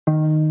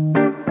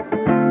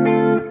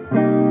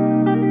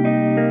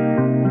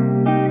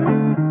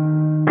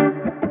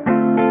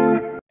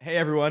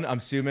everyone. I'm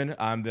Suman.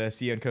 I'm the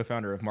CEO and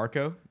co-founder of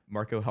Marco.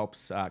 Marco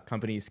helps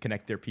companies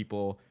connect their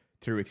people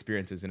through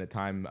experiences in a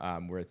time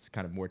where it's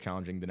kind of more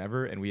challenging than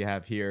ever. And we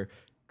have here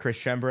Chris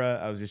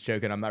Shembra. I was just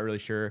joking. I'm not really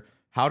sure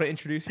how to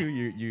introduce you.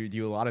 You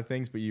do a lot of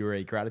things, but you are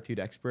a gratitude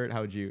expert.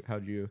 How would you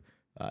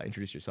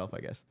introduce yourself, I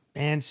guess?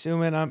 And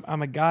Suman,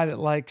 I'm a guy that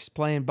likes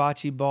playing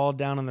bocce ball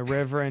down on the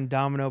river in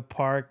Domino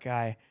Park.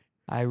 I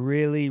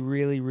really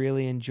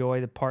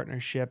enjoy the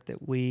partnership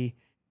that we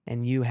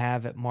and you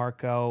have at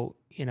Marco.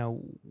 You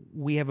know,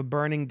 we have a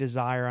burning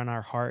desire on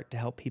our heart to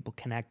help people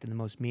connect in the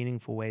most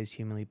meaningful ways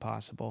humanly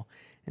possible.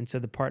 And so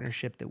the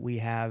partnership that we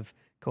have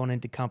going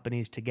into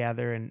companies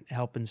together and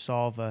helping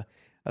solve a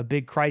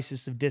big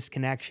crisis of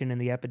disconnection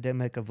and the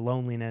epidemic of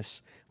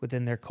loneliness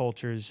within their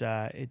cultures,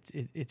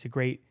 it's a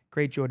great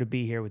joy to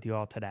be here with you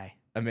all today.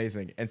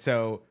 Amazing. And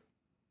so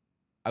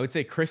I would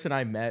say Chris and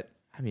I met,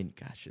 I mean,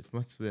 gosh, it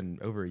must have been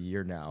over a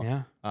year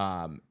now.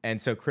 Yeah.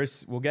 And so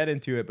Chris, we'll get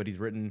into it, but he's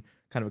written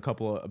kind of a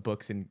couple of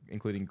books,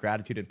 including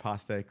Gratitude and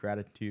Pasta,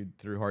 Gratitude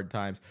Through Hard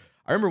Times.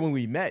 I remember when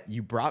we met,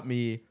 you brought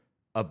me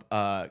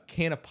a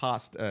can of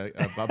pasta,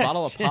 a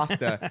bottle of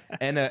pasta,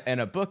 and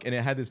a book, and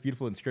it had this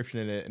beautiful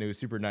inscription in it, and it was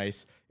super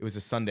nice. It was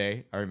a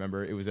Sunday, I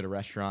remember. It was at a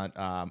restaurant,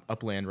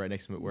 Upland, right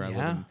next to where I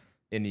live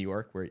in New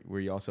York,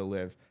 where you also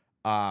live.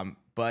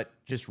 But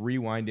just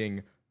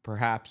rewinding,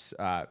 perhaps,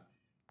 I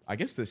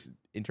guess this,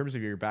 in terms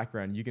of your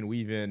background, you can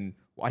weave in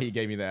why you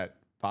gave me that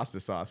pasta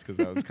sauce, because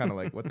I was kind of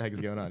like, what the heck is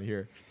going on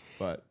here?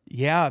 But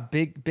yeah,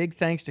 big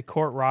thanks to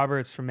Court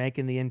Roberts for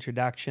making the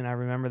introduction. I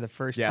remember the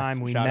first time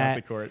we met. Shout out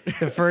to Court.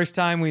 The first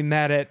time we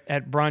met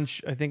at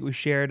brunch, I think we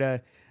shared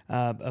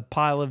a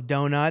pile of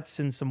donuts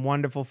and some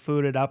wonderful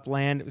food at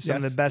Upland. It was some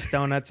of the best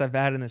donuts I've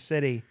had in the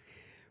city.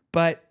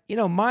 But you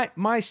know,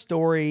 my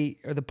story,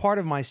 or the part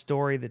of my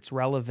story that's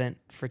relevant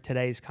for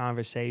today's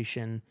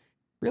conversation,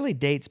 really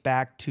dates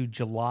back to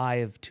July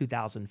of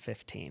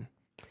 2015.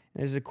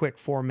 This is a quick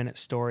 4-minute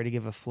story to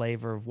give a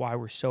flavor of why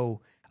we're so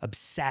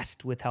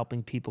obsessed with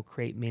helping people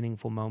create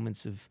meaningful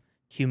moments of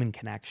human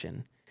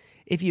connection.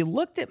 If you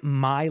looked at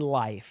my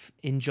life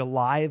in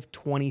July of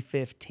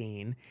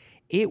 2015,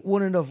 it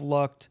wouldn't have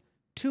looked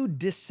too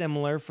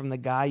dissimilar from the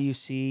guy you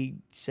see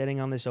sitting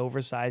on this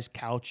oversized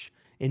couch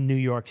in New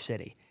York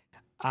City.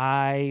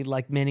 I,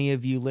 like many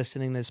of you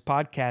listening to this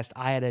podcast,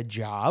 I had a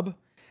job.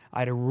 I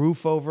had a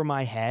roof over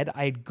my head.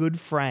 I had good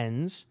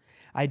friends.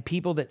 I had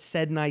people that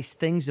said nice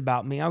things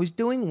about me. I was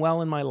doing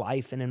well in my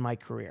life and in my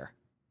career.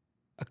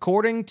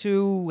 According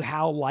to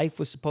how life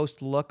was supposed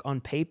to look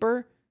on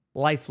paper,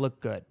 life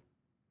looked good.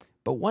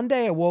 But one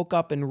day I woke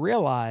up and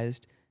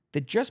realized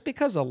that just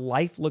because a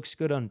life looks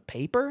good on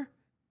paper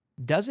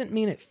doesn't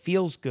mean it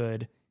feels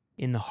good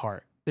in the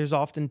heart. There's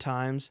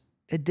oftentimes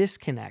a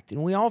disconnect,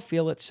 and we all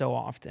feel it so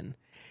often.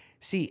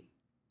 See,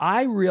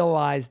 I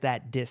realized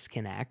that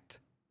disconnect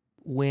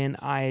when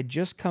I had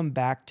just come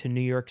back to New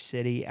York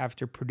City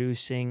after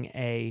producing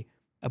a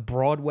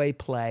Broadway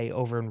play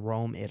over in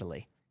Rome,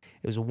 Italy.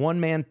 It was a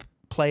one-man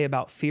play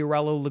about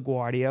Fiorello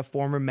LaGuardia,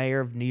 former mayor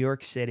of New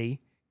York City.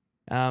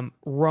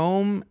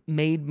 Rome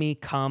made me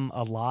come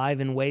alive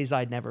in ways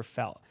I'd never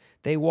felt.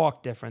 They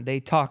walk different. They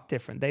talk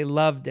different. They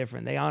love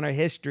different. They honor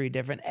history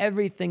different.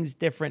 Everything's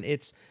different.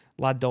 It's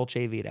La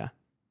Dolce Vita,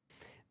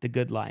 the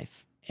good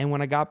life. And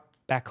when I got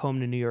back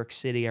home to New York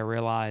City, I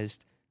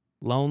realized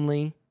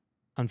lonely,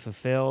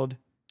 unfulfilled,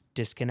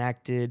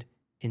 disconnected,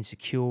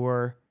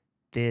 insecure.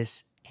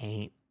 This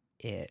ain't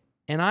it.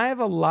 And I have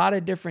a lot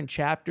of different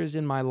chapters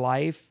in my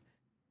life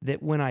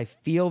that when I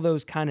feel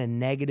those kind of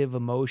negative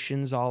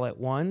emotions all at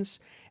once,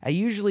 I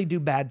usually do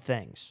bad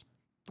things.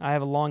 I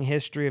have a long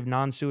history of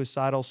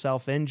non-suicidal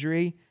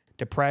self-injury,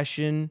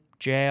 depression,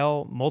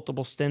 jail,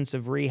 multiple stints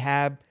of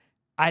rehab.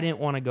 I didn't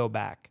want to go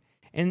back.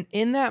 And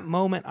in that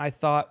moment, I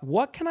thought,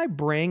 what can I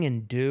bring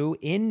and do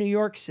in New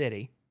York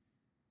City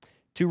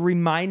to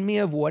remind me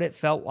of what it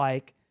felt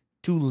like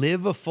to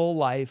live a full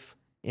life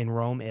in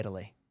Rome,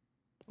 Italy?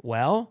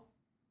 Well,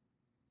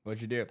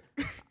 what'd you do?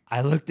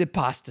 I looked at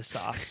pasta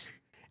sauce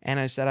and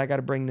I said, I got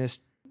to bring this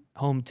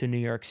home to New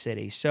York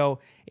City. So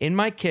in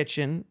my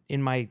kitchen,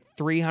 in my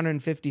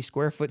 350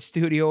 square foot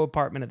studio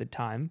apartment at the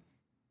time,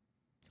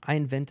 I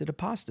invented a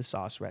pasta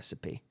sauce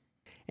recipe.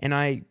 And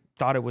I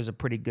thought it was a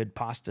pretty good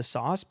pasta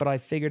sauce, but I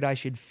figured I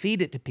should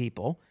feed it to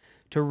people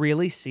to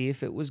really see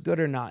if it was good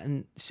or not.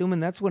 And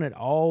Suman, that's when it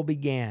all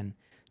began.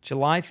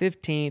 July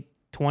 15th,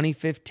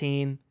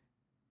 2015,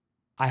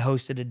 I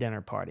hosted a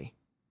dinner party.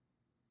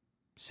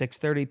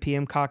 6:30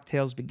 p.m.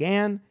 cocktails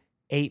began,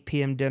 8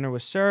 p.m. dinner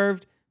was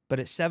served, but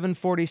at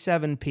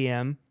 7:47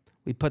 p.m.,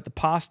 we put the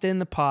pasta in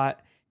the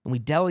pot and we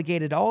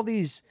delegated all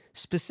these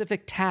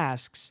specific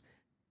tasks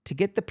to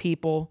get the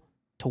people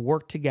to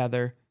work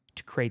together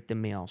to create the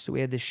meal. So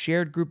we had this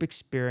shared group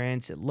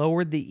experience. It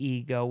lowered the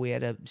ego. We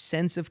had a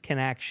sense of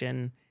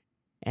connection.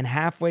 And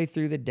halfway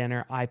through the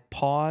dinner, I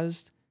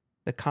paused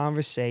the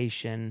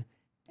conversation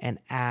and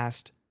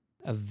asked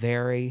a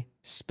very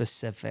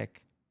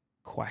specific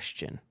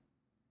question.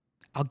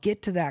 I'll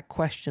get to that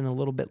question a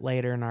little bit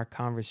later in our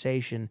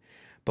conversation.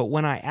 But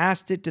when I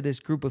asked it to this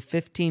group of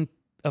 15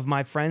 of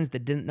my friends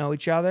that didn't know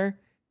each other,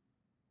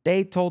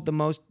 They told the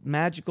most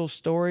magical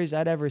stories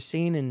I'd ever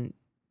seen in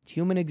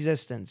human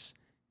existence.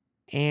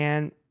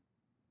 And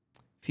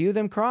few of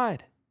them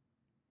cried.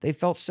 They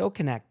felt so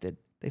connected.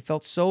 They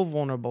felt so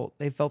vulnerable.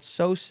 They felt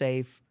so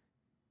safe.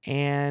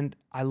 And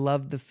I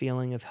loved the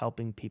feeling of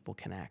helping people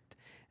connect.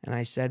 And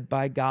I said,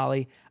 by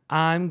golly,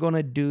 I'm going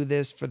to do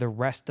this for the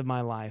rest of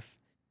my life.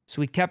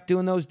 So we kept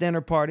doing those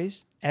dinner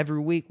parties every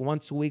week,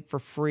 once a week for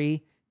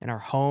free in our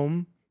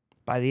home.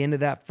 By the end of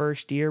that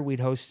first year, we'd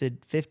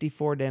hosted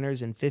 54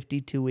 dinners in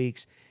 52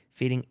 weeks,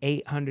 feeding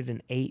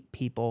 808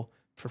 people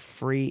for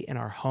free in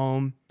our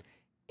home.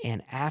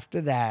 And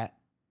after that,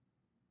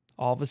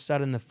 all of a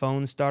sudden the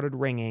phone started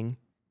ringing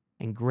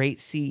and great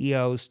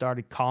CEOs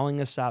started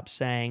calling us up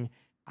saying,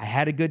 I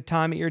had a good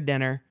time at your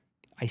dinner.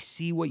 I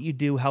see what you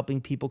do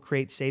helping people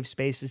create safe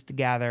spaces to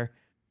gather.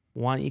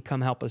 Why don't you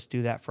come help us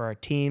do that for our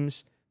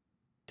teams,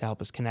 to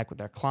help us connect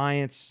with our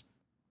clients,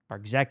 our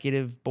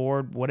executive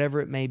board,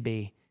 whatever it may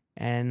be.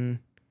 And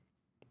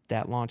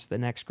that launched the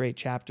next great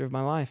chapter of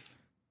my life.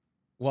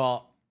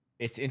 Well,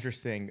 it's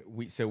interesting.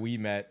 We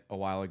met a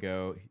while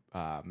ago.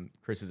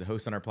 Chris is a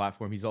host on our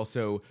platform. He's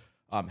also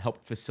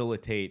helped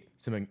facilitate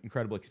some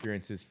incredible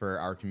experiences for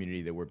our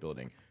community that we're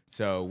building.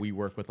 So we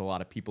work with a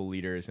lot of people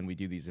leaders, and we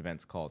do these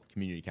events called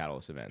Community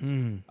Catalyst events.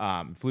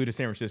 Flew to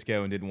San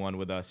Francisco and did one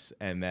with us,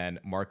 and then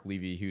Mark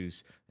Levy,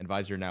 who's an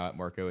advisor now at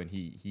Marco, and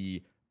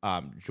he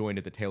joined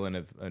at the tail end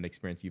of an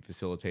experience you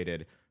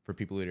facilitated for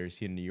people leaders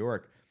here in New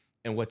York.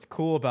 And what's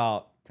cool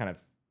about, kind of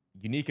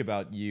unique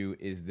about you,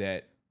 is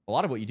that a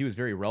lot of what you do is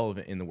very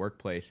relevant in the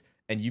workplace,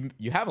 and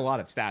you have a lot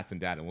of stats and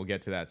data, and we'll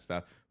get to that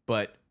stuff.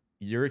 But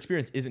your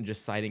experience isn't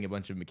just citing a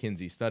bunch of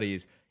McKinsey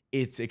studies.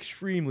 It's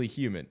extremely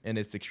human and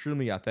it's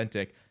extremely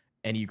authentic,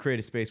 and you create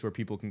a space where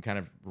people can kind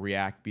of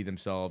react, be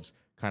themselves,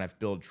 kind of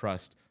build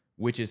trust,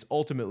 which is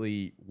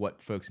ultimately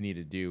what folks need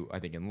to do, I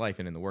think, in life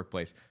and in the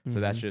workplace. So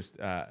that's just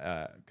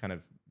kind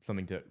of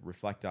something to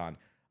reflect on.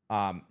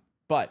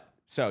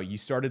 So you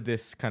started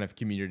this kind of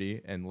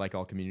community, and like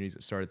all communities,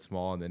 it started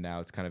small, and then now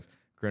it's kind of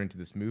grown into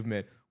this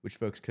movement, which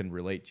folks can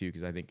relate to,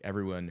 because I think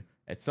everyone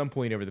at some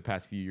point over the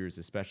past few years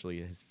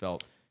especially has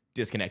felt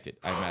disconnected,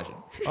 I imagine.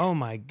 Oh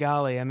my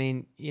golly. I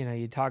mean,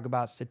 you talk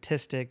about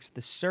statistics.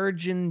 The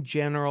Surgeon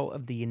General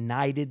of the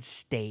United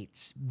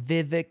States,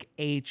 Vivek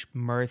H.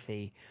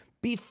 Murthy,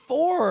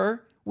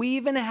 before we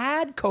even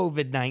had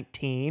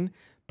COVID-19,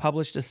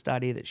 published a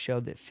study that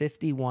showed that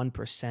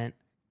 51%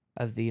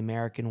 of the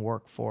American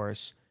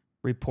workforce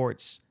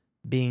reports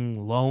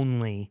being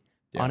lonely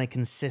on a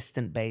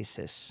consistent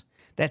basis.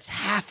 That's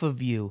half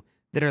of you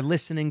that are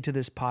listening to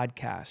this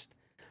podcast.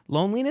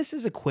 Loneliness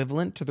is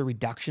equivalent to the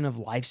reduction of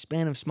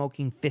lifespan of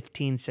smoking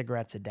 15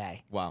 cigarettes a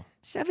day. Wow.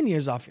 7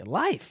 years off your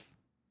life.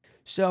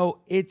 So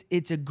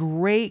it's a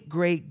great,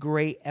 great,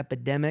 great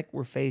epidemic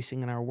we're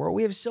facing in our world.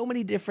 We have so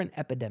many different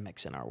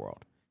epidemics in our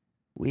world.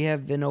 We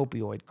have an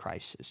opioid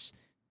crisis.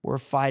 We're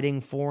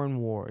fighting foreign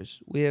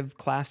wars. We have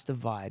class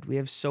divide. We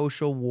have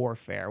social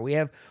warfare. We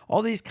have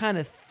all these kind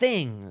of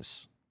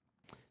things.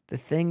 The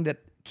thing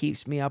that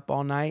keeps me up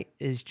all night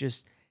is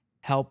just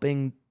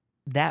helping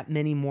that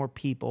many more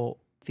people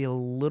feel a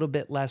little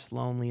bit less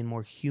lonely and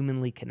more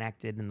humanly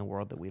connected in the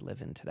world that we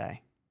live in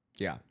today.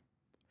 Yeah.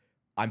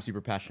 I'm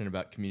super passionate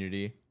about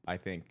community. I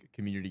think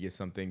community is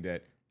something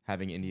that,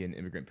 having Indian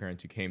immigrant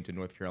parents who came to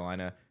North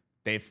Carolina,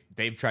 they've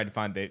tried to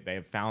find, they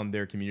have found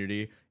their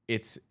community.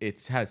 It's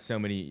has so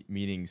many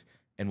meanings,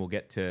 and we'll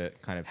get to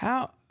kind of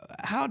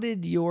how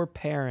did your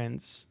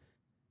parents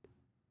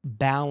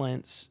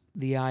balance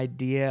the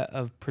idea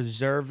of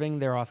preserving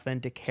their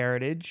authentic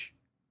heritage?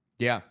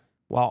 Yeah.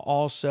 While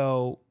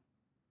also,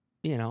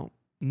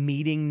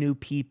 meeting new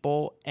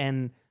people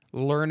and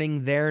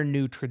learning their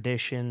new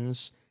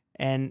traditions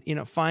and,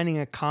 finding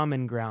a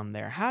common ground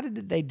there. How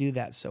did they do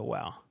that so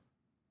well?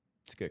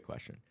 It's a good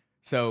question.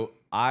 So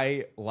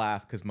I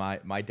laugh because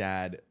my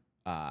dad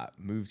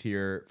moved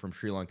here from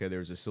Sri Lanka. There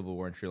was a civil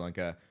war in Sri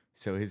Lanka.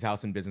 So his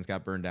house and business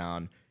got burned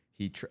down.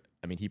 He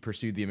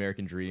pursued the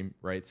American dream,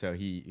 right? So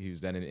he was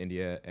then in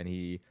India, and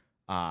he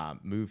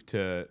moved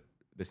to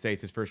the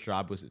States. His first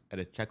job was at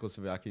a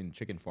Czechoslovakian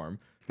chicken farm.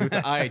 He went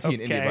to IIT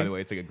in India, by the way.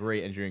 It's like a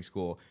great engineering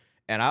school.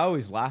 And I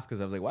always laugh because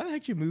I was like, why the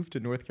heck did you move to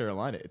North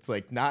Carolina? It's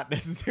like not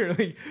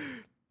necessarily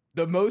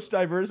the most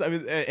diverse. I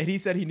mean, and he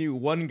said he knew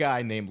one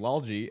guy named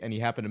Lalji, and he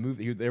happened to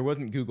move. There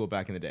wasn't Google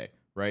back in the day,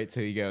 right? So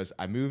he goes,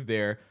 I moved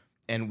there,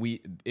 and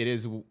it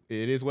is what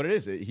it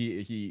is.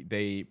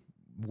 They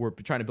were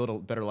trying to build a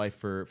better life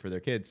for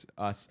their kids,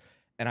 us.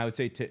 And I would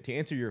say to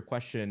answer your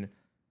question,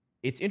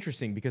 it's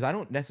interesting because I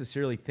don't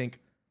necessarily think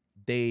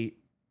they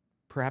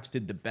perhaps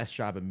did the best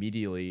job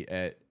immediately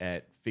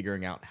at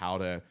figuring out how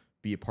to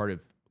be a part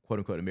of quote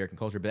unquote American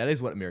culture, but that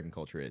is what American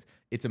culture is.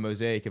 It's a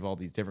mosaic of all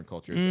these different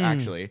cultures,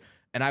 actually.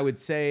 And I would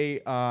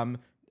say,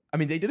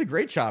 they did a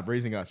great job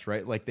raising us,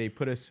 right? Like they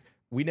put us,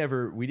 we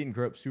didn't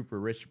grow up super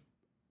rich,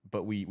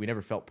 but we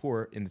never felt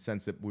poor in the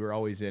sense that we were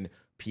always in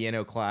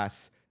piano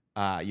class,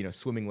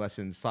 swimming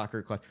lessons,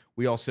 soccer class.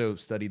 We also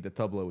studied the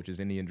tabla, which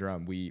is Indian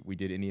drum. We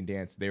did Indian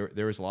dance.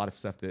 There was a lot of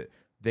stuff that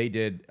they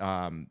did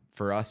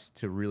for us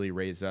to really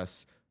raise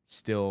us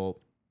still.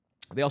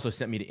 They also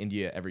sent me to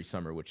India every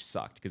summer, which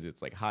sucked because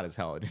it's like hot as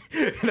hell.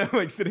 And I'm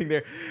like sitting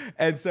there.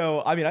 And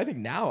so, I mean, I think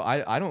now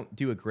I don't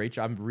do a great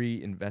job. I'm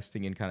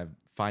reinvesting in kind of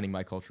finding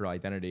my cultural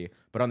identity.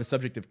 But on the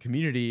subject of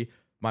community,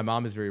 my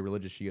mom is very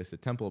religious. She goes to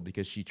temple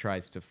because she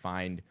tries to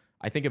find,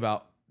 I think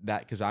about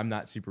that because I'm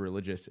not super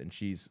religious and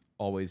she's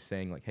always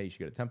saying like, hey, you should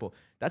go to temple.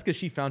 That's because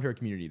she found her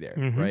community there,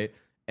 right?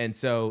 And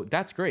so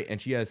that's great. And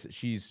she has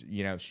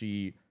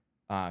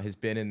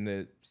been in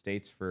the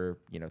States for,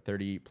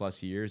 30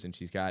 plus years and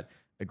she's got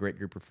a great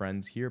group of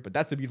friends here. But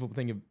that's the beautiful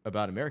thing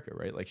about America,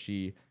 right? Like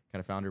she kind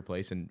of found her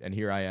place and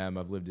here I am.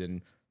 I've lived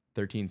in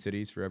 13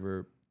 cities for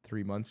over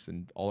 3 months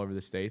and all over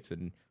the States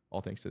and all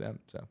thanks to them.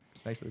 So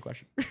thanks for the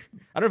question.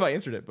 I don't know if I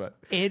answered it, but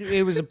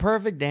it was a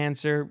perfect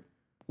answer.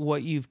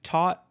 What you've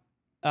taught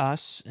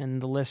us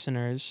and the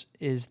listeners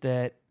is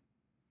that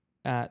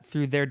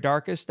through their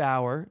darkest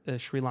hour, the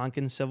Sri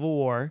Lankan Civil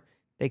War,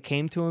 they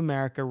came to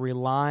America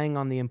relying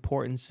on the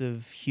importance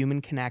of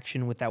human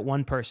connection with that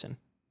one person.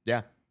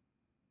 Yeah.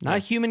 Not a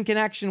human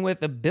connection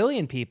with a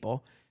billion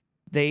people.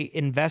 They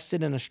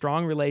invested in a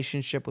strong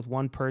relationship with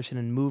one person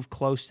and moved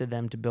close to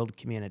them to build a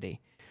community.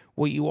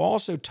 What you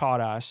also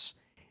taught us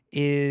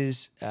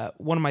is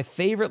one of my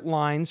favorite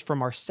lines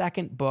from our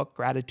second book,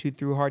 Gratitude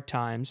Through Hard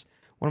Times.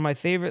 One of my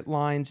favorite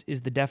lines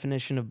is the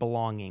definition of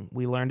belonging.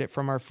 We learned it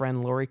from our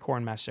friend Lori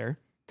Kornmesser.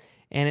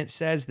 And it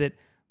says that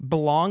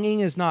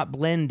belonging is not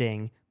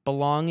blending,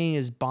 belonging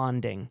is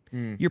bonding.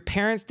 Your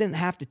parents didn't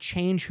have to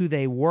change who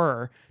they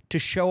were to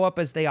show up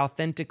as they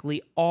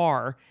authentically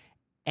are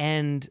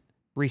and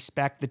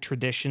respect the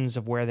traditions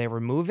of where they were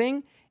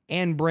moving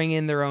and bring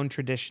in their own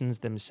traditions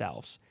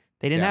themselves.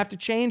 They didn't have to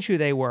change who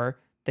they were.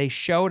 They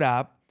showed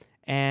up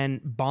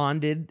and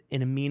bonded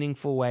in a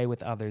meaningful way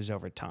with others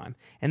over time.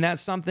 And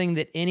that's something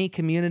that any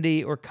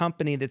community or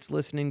company that's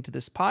listening to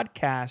this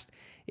podcast,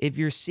 if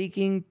you're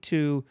seeking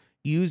to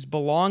use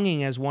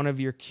belonging as one of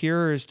your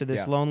cures to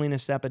this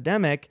loneliness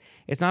epidemic,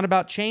 it's not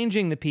about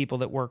changing the people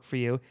that work for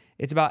you.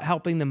 It's about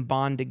helping them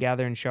bond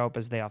together and show up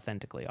as they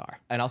authentically are.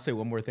 And I'll say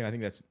one more thing. I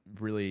think that's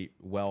really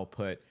well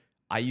put.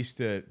 I used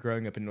to,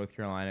 growing up in North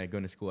Carolina,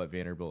 going to school at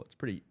Vanderbilt,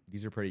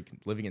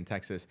 living in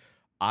Texas,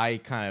 I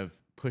kind of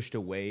pushed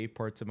away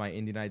parts of my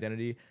Indian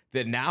identity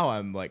that now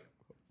I'm like,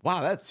 wow,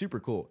 that's super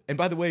cool. And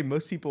by the way,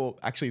 most people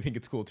actually think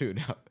it's cool too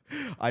now.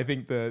 I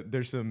think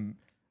there's some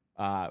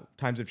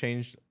times have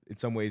changed. In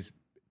some ways,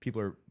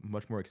 people are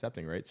much more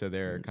accepting, right? So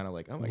they're kind of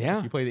like, oh my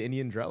gosh, you play the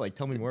Indian drum? Like,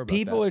 tell me more about that.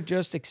 People are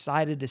just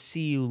excited to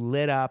see you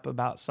lit up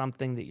about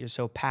something that you're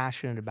so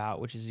passionate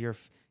about, which is your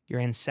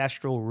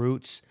ancestral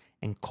roots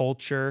and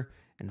culture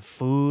and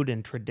food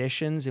and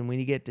traditions. And when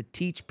you get to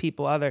teach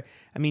people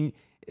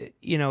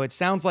it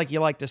sounds like you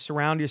like to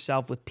surround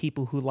yourself with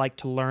people who like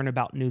to learn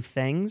about new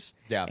things.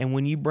 Yeah. And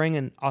when you bring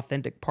an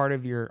authentic part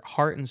of your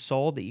heart and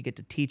soul that you get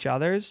to teach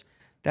others,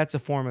 that's a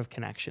form of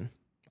connection.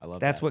 I love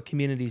That's what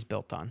community is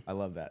built on. I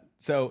love that.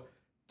 So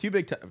a few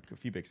big topics.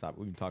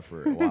 We can talk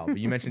for a while. But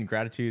you mentioned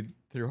Gratitude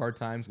Through Hard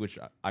Times, which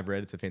I've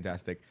read. It's a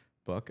fantastic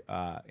book.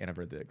 And I've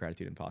read the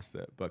Gratitude and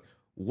Pasta book.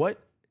 What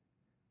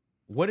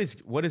is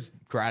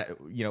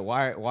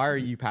why are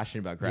you passionate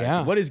about gratitude?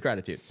 Yeah. What is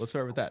gratitude? Let's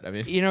start with that. I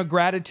mean,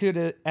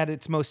 gratitude at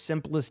its most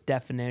simplest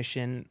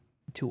definition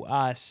to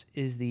us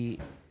is the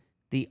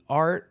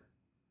art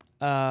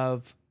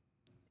of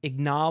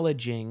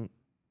acknowledging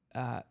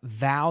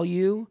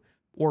value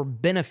or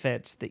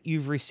benefits that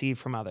you've received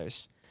from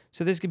others.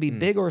 So this could be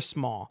big or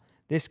small.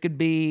 This could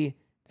be,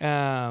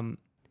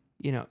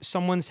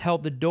 someone's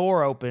held the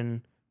door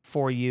open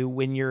for you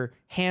when your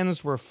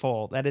hands were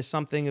full. That is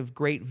something of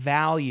great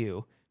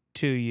value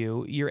to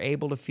you. You're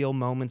able to feel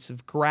moments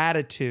of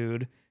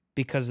gratitude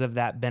because of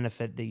that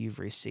benefit that you've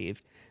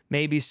received.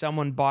 Maybe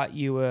someone bought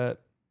you a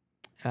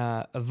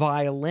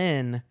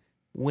violin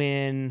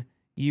when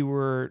you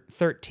were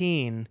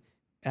 13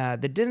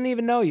 that didn't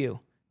even know you.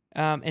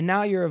 And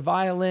now you're a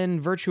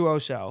violin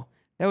virtuoso.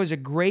 That was a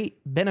great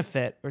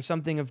benefit or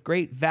something of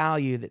great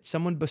value that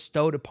someone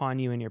bestowed upon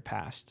you in your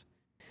past.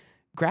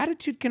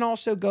 Gratitude can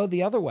also go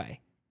the other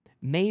way.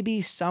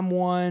 Maybe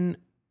someone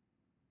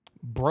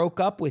broke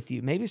up with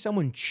you. Maybe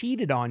someone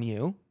cheated on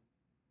you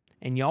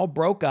and y'all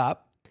broke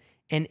up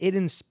and it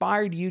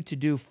inspired you to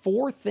do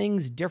 4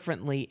 things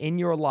differently in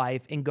your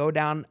life and go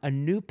down a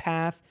new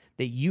path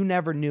that you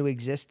never knew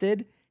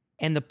existed.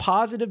 And the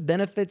positive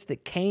benefits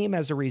that came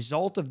as a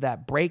result of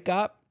that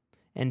breakup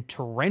and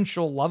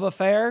torrential love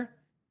affair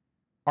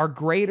are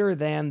greater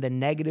than the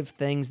negative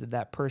things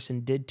that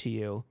person did to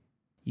you.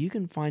 You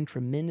can find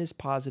tremendous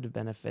positive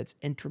benefits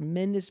and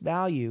tremendous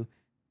value.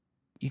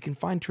 You can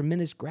find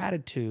tremendous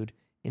gratitude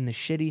in the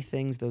shitty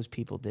things those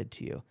people did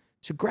to you.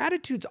 So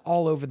gratitude's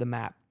all over the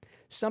map.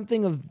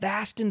 Something of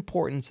vast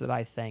importance that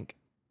I think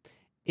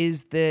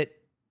is that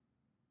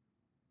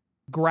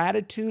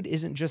gratitude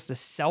isn't just a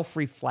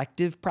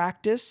self-reflective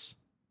practice.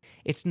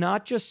 It's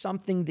not just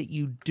something that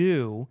you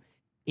do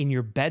in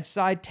your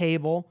bedside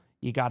table.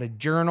 You got a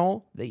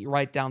journal that you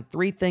write down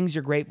 3 things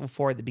you're grateful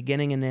for at the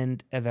beginning and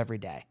end of every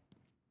day.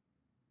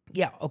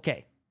 Yeah,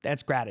 okay,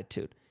 that's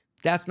gratitude.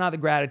 That's not the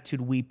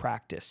gratitude we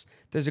practice.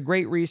 There's a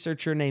great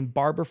researcher named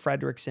Barbara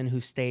Fredrickson who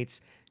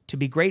states, to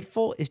be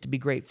grateful is to be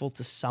grateful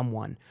to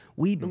someone.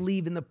 We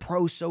believe in the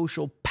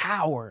pro-social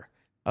power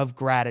of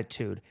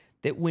gratitude,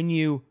 that when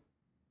you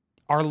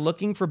are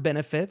looking for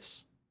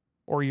benefits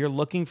or you're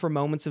looking for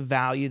moments of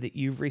value that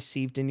you've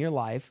received in your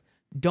life,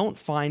 don't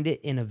find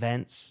it in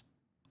events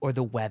or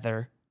the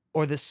weather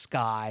or the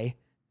sky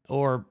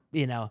or,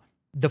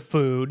 the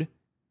food.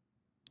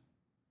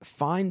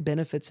 Find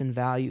benefits and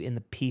value in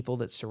the people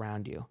that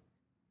surround you.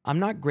 I'm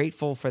not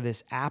grateful for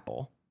this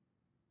apple.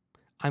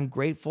 I'm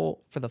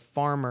grateful for the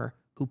farmer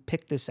who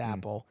picked this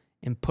apple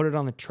and put it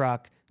on the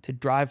truck to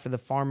drive for the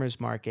farmer's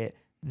market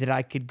that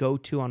I could go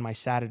to on my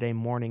Saturday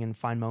morning and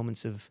find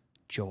moments of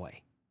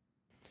joy.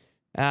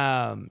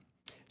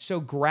 So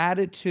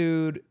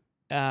gratitude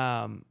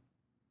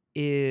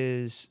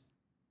is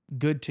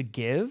good to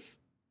give,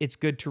 it's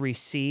good to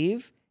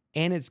receive,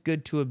 and it's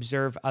good to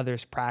observe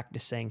others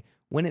practicing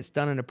when it's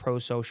done in a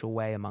pro-social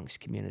way amongst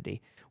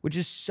community, which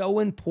is so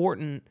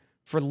important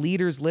for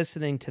leaders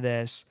listening to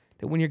this,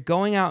 that when you're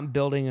going out and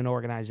building an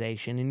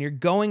organization and you're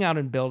going out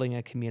and building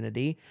a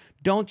community,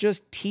 don't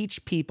just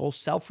teach people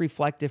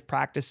self-reflective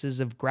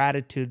practices of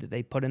gratitude that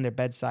they put in their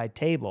bedside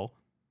table.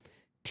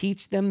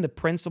 Teach them the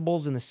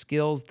principles and the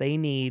skills they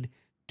need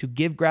to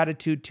give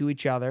gratitude to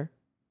each other,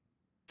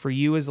 for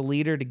you as a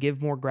leader to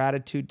give more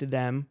gratitude to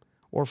them,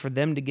 or for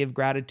them to give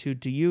gratitude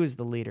to you as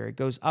the leader. It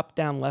goes up,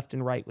 down, left,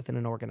 and right within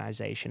an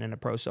organization in a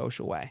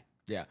pro-social way.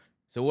 Yeah.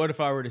 So what if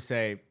I were to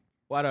say,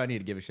 why do I need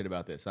to give a shit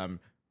about this? I'm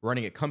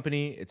running a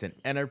company. It's an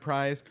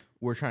enterprise.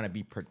 We're trying to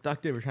be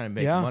productive. We're trying to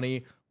make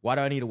money. Why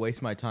do I need to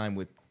waste my time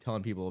with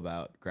telling people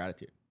about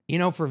gratitude?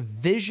 For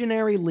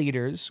visionary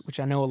leaders, which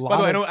I know a lot By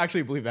the way, I don't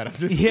actually believe that. I'm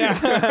just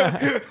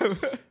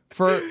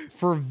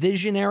for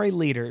visionary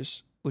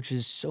leaders, which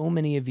is so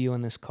many of you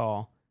on this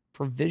call,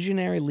 for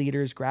visionary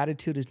leaders,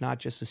 gratitude is not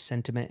just a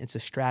sentiment, it's a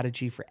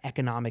strategy for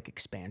economic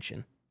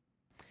expansion.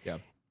 Yeah.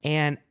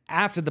 And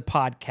after the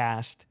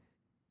podcast,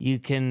 you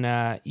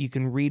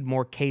can read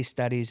more case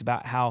studies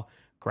about how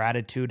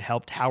gratitude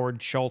helped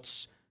Howard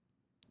Schultz,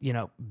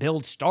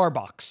 build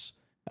Starbucks.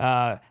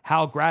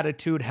 How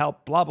gratitude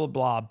helped blah, blah,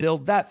 blah,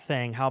 build that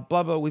thing, how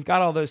blah, blah. We've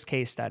got all those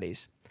case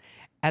studies.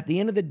 At the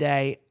end of the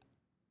day,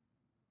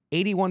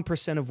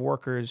 81% of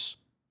workers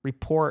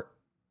report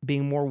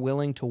being more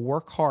willing to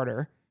work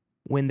harder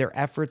when their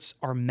efforts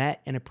are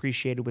met and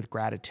appreciated with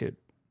gratitude.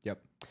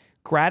 Yep.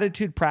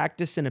 Gratitude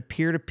practice in a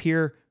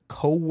peer-to-peer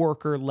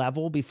co-worker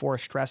level before a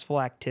stressful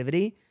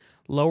activity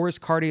lowers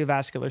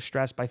cardiovascular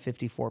stress by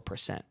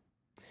 54%.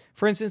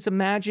 For instance,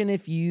 imagine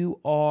if you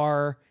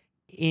are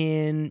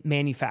in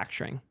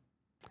manufacturing.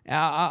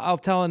 I'll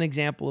tell an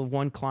example of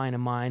one client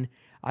of mine.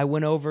 I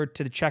went over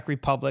to the Czech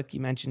Republic. You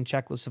mentioned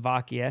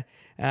Czechoslovakia.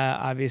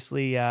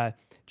 Obviously,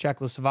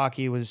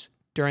 Czechoslovakia was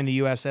during the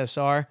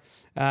USSR.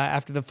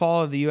 After the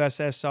fall of the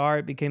USSR,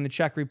 it became the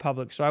Czech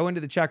Republic. So I went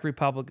to the Czech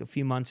Republic a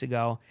few months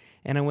ago,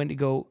 and I went to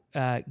go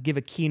give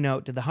a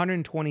keynote to the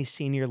 120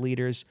 senior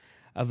leaders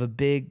of a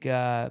big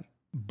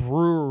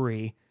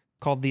brewery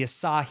called the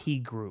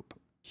Asahi Group.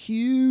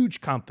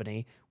 Huge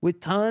company with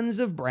tons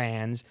of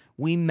brands.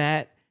 We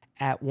met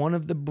at one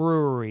of the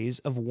breweries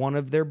of one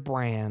of their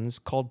brands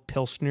called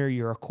Pilsner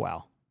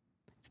Urquell.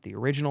 It's the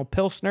original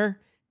Pilsner.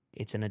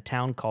 It's in a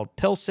town called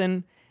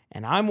Pilsen.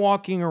 And I'm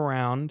walking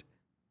around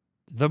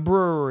the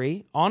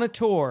brewery on a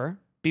tour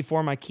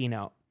before my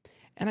keynote.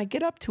 And I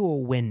get up to a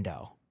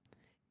window.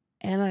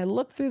 And I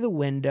look through the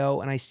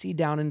window and I see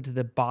down into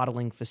the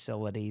bottling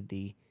facility,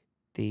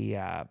 the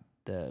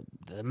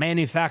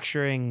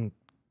manufacturing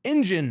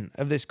engine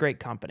of this great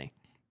company.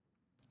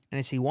 And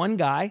I see one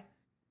guy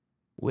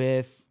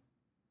with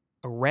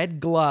a red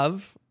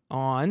glove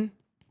on,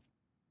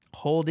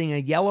 holding a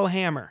yellow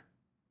hammer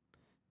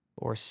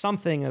or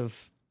something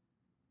of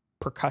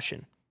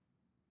percussion.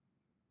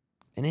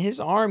 And his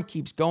arm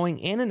keeps going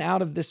in and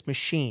out of this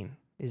machine.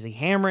 Is he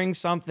hammering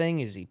something?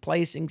 Is he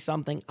placing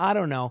something? I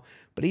don't know,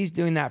 but he's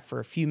doing that for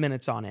a few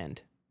minutes on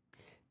end.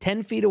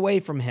 10 feet away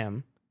from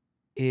him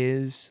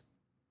is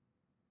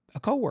a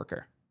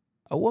coworker,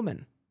 a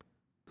woman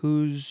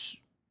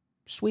who's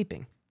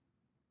sweeping,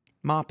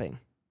 mopping,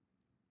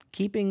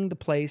 keeping the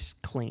place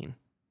clean.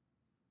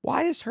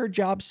 Why is her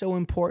job so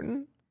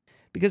important?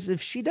 Because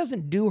if she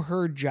doesn't do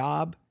her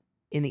job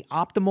in the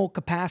optimal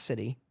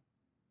capacity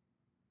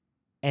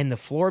and the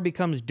floor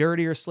becomes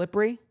dirty or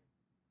slippery,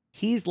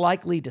 he's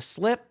likely to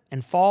slip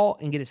and fall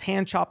and get his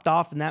hand chopped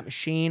off in that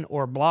machine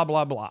or blah,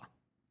 blah, blah.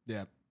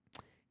 Yeah.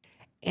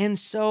 And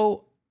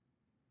so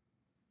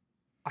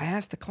I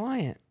asked the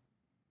client,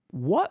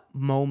 what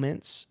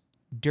moments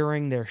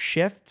during their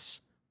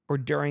shifts or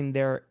during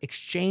their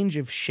exchange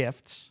of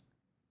shifts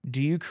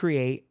do you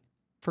create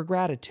for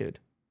gratitude?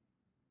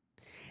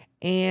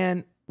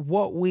 And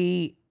what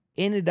we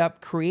ended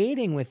up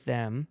creating with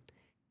them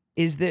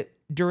is that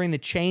during the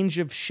change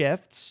of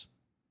shifts,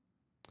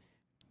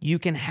 you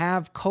can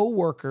have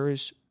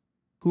coworkers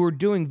who are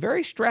doing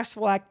very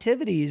stressful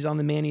activities on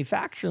the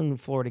manufacturing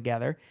floor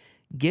together,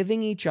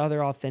 giving each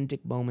other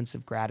authentic moments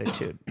of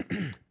gratitude.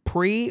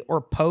 pre or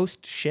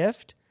post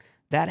shift,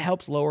 that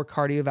helps lower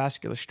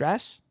cardiovascular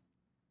stress.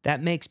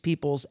 That makes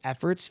people's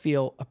efforts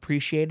feel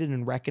appreciated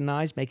and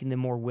recognized, making them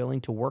more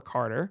willing to work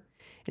harder.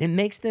 And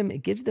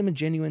it gives them a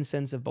genuine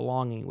sense of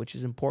belonging, which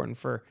is important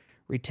for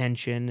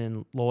retention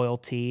and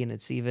loyalty. And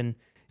it's even,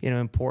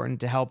 important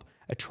to help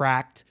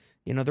attract,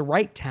 the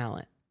right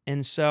talent.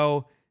 And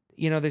so,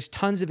 there's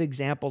tons of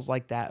examples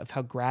like that of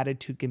how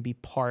gratitude can be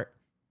part.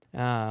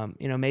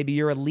 Maybe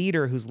you're a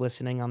leader who's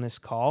listening on this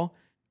call.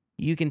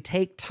 You can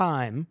take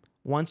time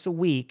once a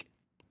week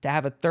to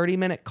have a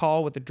 30-minute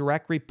call with a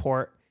direct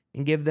report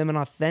and give them an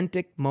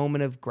authentic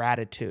moment of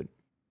gratitude.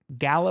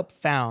 Gallup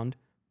found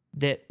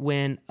that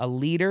when a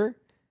leader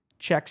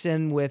checks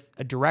in with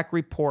a direct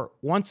report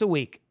once a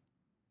week,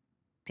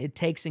 it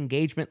takes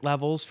engagement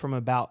levels from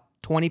about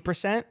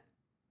 20%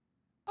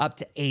 up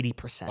to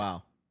 80%.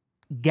 Wow.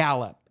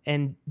 Gallup.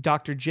 And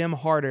Dr. Jim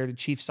Harder, the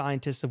chief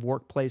scientist of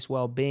workplace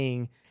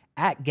well-being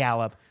at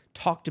Gallup,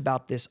 talked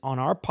about this on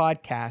our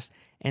podcast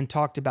and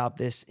talked about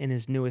this in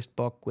his newest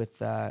book with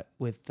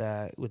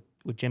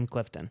Jim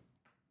Clifton.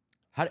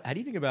 How do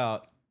you think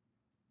about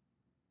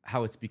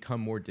how it's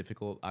become more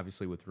difficult,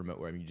 obviously, with remote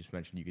work? I mean, you just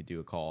mentioned you could do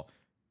a call.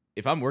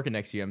 If I'm working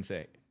next to you, I'm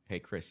saying, hey,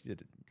 Chris, you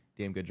did a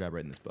damn good job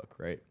writing this book,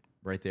 right?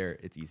 Right there,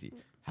 it's easy.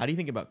 How do you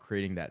think about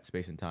creating that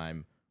space and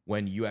time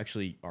when you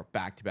actually are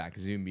back-to-back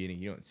Zoom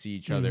meeting, you don't see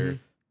each other,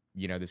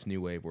 this new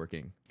way of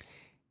working?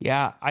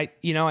 Yeah, I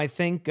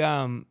think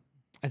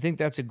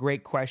that's a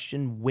great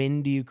question.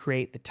 When do you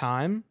create the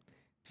time?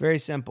 It's very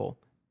simple.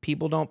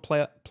 People don't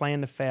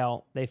plan to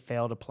fail, they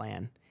fail to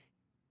plan.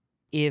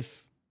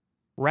 If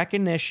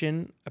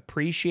recognition,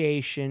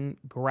 appreciation,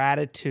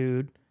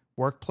 gratitude,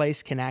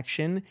 workplace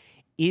connection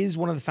is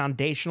one of the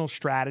foundational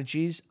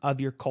strategies of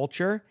your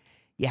culture,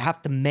 you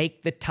have to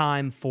make the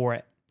time for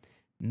it.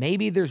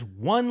 Maybe there's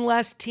one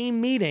less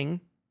team meeting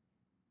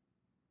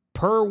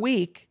per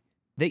week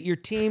that your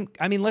team,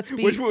 let's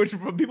be... Which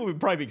people would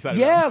probably be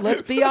excited about. Yeah,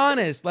 let's be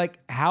honest. Like,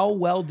 how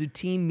well do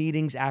team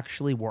meetings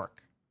actually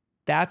work?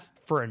 That's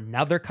for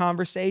another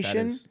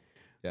conversation.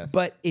 Yes.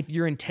 But if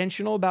you're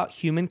intentional about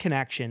human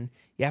connection,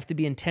 you have to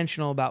be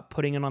intentional about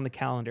putting it on the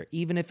calendar,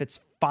 even if it's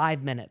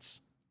 5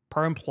 minutes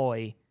per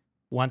employee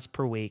once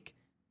per week,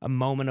 a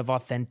moment of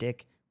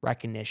authentic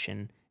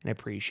recognition and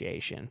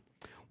appreciation.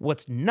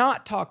 What's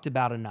not talked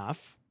about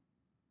enough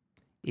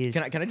is...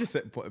 Can I just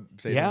say something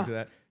to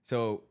that?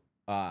 So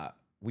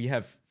we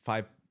have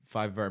five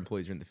of our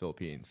employees are in the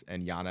Philippines,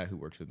 and Yana, who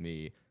works with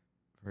me,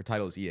 her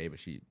title is EA, but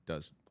she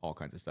does all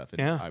kinds of stuff,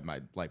 and my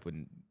life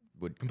would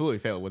completely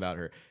fail without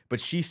her. But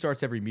she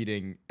starts every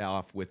meeting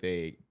off with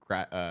a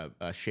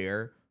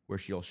share where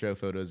she'll show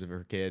photos of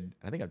her kid.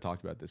 I think I've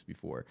talked about this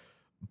before.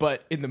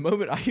 But in the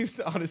moment, I used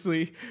to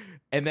honestly,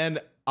 and then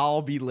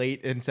I'll be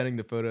late in sending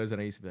the photos, and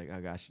I used to be like,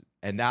 oh gosh.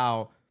 And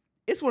now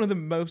it's one of the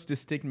most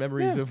distinct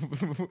memories of,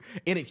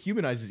 and it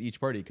humanizes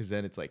each party, because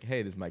then it's like,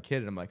 hey, this is my kid,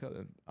 and I'm like,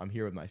 oh, I'm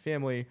here with my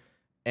family,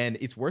 and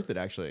it's worth it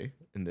actually.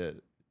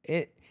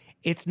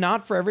 It's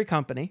not for every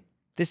company.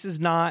 This is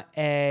not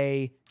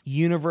a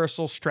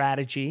universal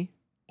strategy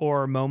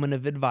or moment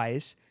of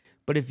advice.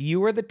 But if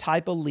you are the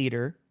type of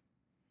leader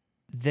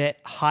that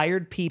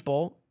hired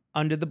people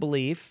under the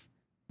belief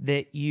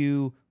that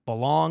you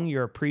belong,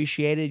 you're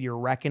appreciated, you're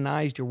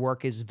recognized, your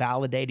work is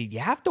validated, you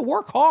have to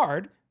work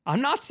hard.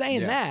 I'm not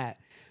saying that.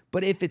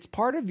 But if it's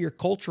part of your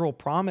cultural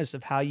promise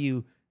of how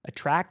you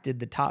attracted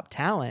the top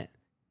talent,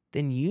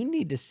 then you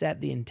need to set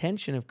the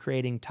intention of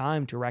creating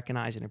time to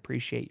recognize and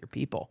appreciate your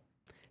people.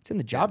 It's in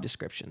the job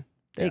description.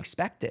 They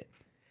expect it.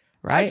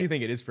 Right? I actually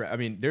think it is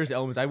there's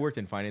elements. I worked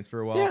in finance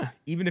for a while. Yeah.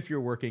 Even if you're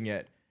working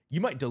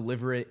you might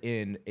deliver it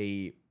in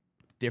a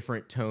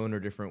different tone or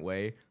different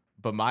way,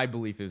 but my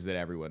belief is that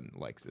everyone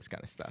likes this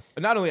kind of stuff.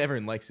 And not only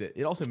everyone likes it,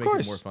 it also makes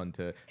it more fun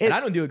to, and I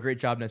don't do a great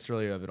job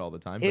necessarily of it all the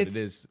time, but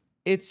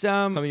it's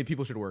something that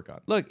people should work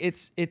on. Look,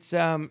 it's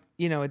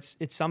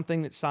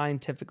something that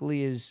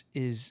scientifically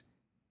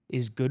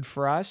is good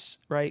for us,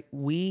 right?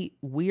 We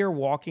are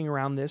walking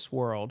around this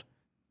world,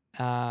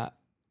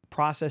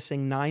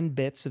 processing 9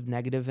 bits of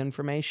negative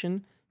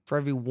information for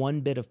every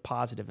 1 bit of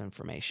positive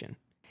information.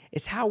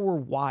 It's how we're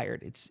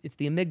wired. It's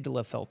the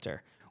amygdala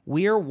filter.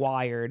 We are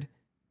wired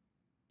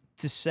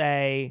to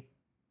say,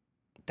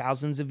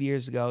 thousands of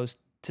years ago,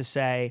 to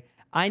say,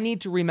 I need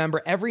to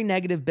remember every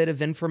negative bit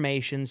of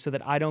information so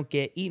that I don't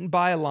get eaten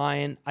by a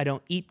lion, I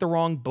don't eat the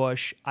wrong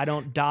bush, I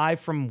don't die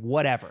from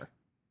whatever.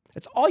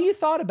 That's all you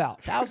thought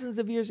about thousands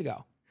of years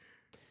ago.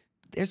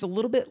 There's a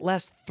little bit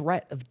less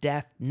threat of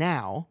death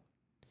now.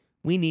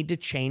 We need to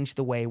change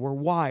the way we're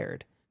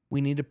wired.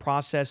 We need to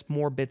process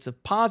more bits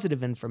of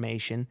positive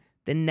information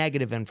than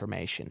negative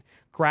information.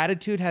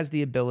 Gratitude has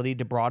the ability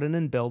to broaden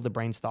and build the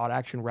brain's thought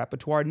action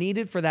repertoire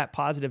needed for that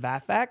positive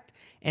affect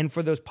and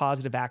for those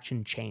positive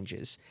action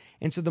changes.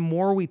 And so the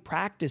more we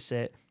practice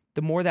it,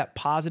 the more that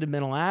positive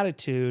mental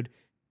attitude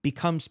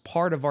becomes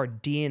part of our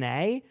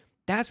DNA.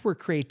 That's where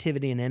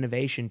creativity and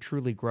innovation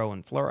truly grow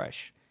and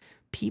flourish.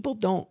 People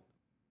don't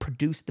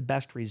produce the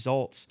best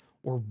results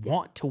or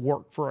want to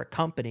work for a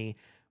company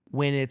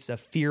when it's a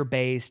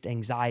fear-based,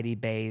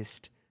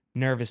 anxiety-based,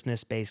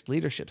 nervousness-based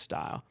leadership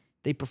style.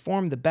 They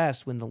perform the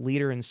best when the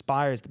leader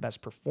inspires the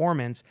best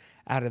performance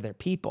out of their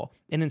people.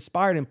 An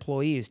inspired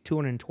employee is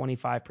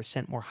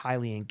 225% more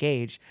highly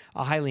engaged.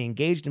 A highly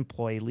engaged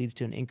employee leads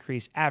to an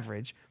increased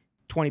average,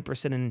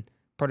 20% in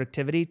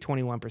productivity,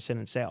 21%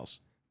 in sales.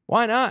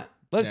 Why not?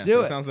 Let's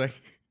do it. Sounds like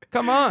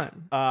Come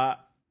on.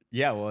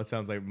 Yeah, well, it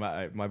sounds like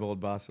my old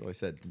boss always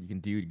said you can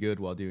do good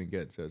while doing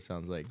good. So it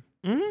sounds like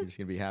you're just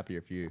gonna be happier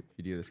if you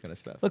do this kind of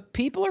stuff. Look,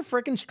 people are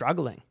freaking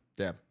struggling.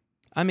 Yeah.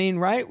 I mean,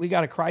 right? We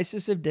got a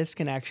crisis of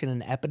disconnection,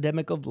 an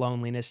epidemic of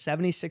loneliness.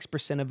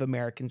 76% of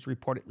Americans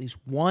report at least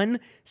one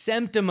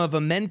symptom of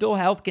a mental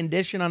health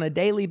condition on a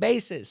daily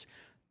basis.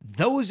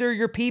 Those are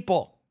your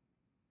people.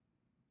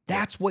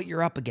 That's what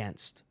you're up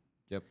against.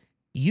 Yep.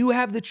 You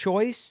have the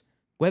choice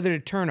whether to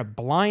turn a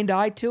blind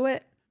eye to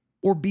it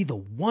or be the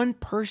one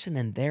person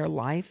in their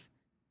life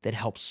that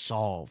helps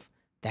solve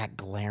that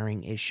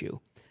glaring issue.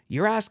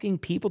 You're asking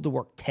people to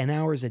work 10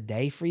 hours a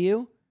day for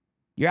you?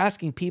 You're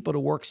asking people to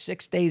work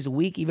 6 days a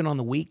week, even on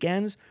the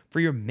weekends, for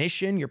your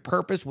mission, your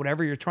purpose,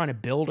 whatever you're trying to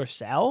build or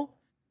sell?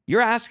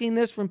 You're asking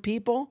this from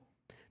people?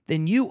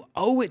 Then you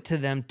owe it to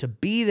them to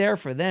be there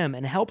for them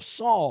and help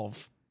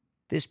solve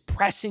this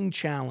pressing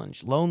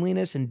challenge,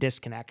 loneliness and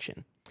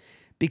disconnection.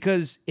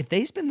 Because if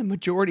they spend the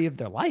majority of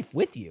their life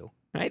with you,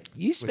 right?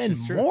 You spend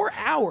more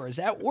hours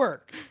at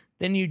work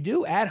than you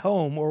do at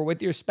home or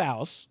with your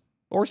spouse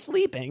or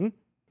sleeping,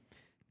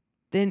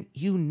 then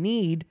you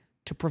need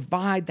to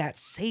provide that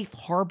safe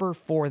harbor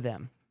for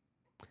them.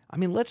 I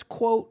mean, let's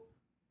quote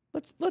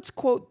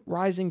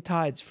Rising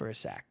Tides for a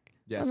sec.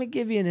 Yes. Let me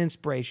give you an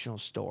inspirational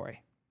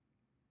story.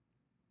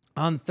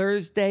 On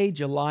Thursday,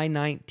 July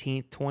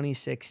 19th,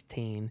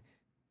 2016,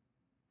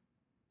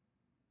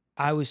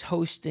 I was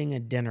hosting a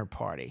dinner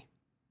party.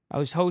 I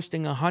was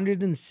hosting a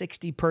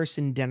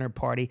 160-person dinner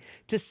party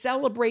to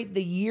celebrate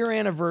the year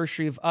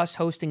anniversary of us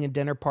hosting a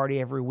dinner party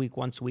every week,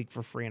 once a week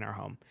for free in our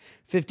home.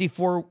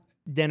 54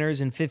 dinners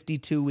in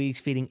 52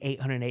 weeks, feeding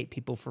 808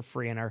 people for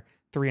free in our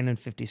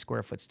 350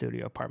 square foot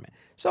studio apartment.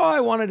 So I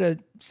wanted to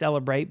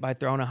celebrate by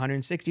throwing a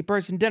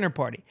 160-person dinner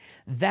party.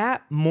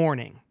 That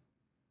morning,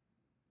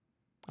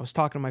 I was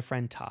talking to my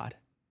friend Todd.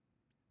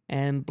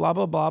 And blah,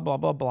 blah, blah, blah,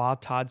 blah, blah.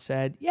 Todd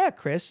said, yeah,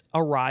 Chris,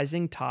 a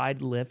rising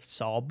tide lifts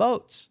all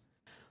boats.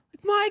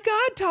 My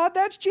God, Todd,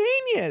 that's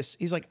genius.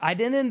 He's like, I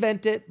didn't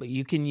invent it, but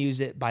you can use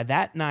it. By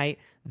that night,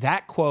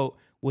 that quote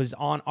was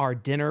on our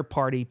dinner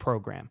party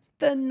program.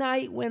 The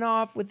night went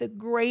off with the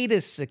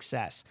greatest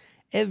success.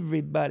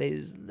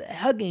 Everybody's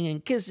hugging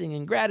and kissing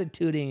and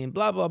gratituding and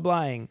blah, blah,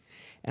 blahing.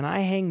 And I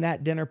hang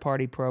that dinner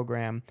party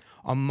program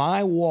on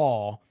my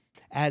wall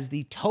as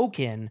the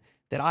token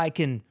that I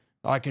can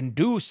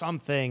do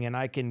something and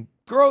I can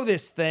grow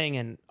this thing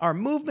and our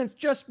movement's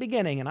just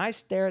beginning. And I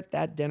stare at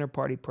that dinner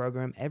party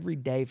program every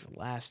day for the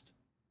last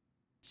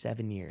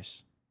 7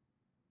 years.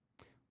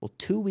 Well,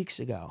 2 weeks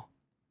ago,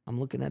 I'm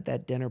looking at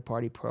that dinner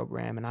party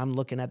program and I'm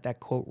looking at that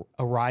quote,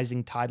 a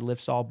rising tide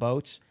lifts all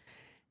boats.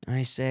 And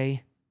I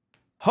say,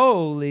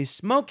 holy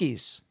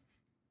smokies,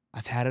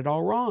 I've had it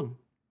all wrong.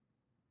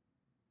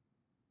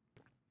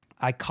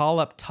 I call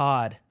up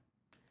Todd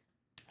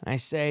and I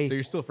say, so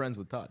you're still friends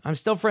with Todd? I'm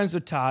still friends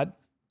with Todd.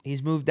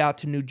 He's moved out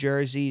to New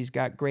Jersey. He's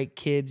got great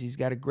kids. He's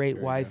got a great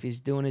wife. He's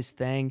doing his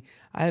thing.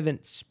 I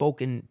haven't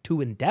spoken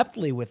too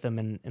in-depthly with him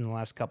in the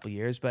last couple of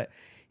years, but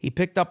he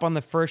picked up on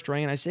the first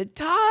ring and I said,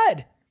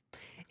 Todd,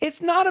 it's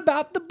not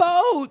about the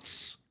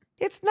boats.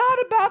 It's not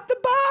about the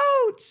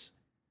boats.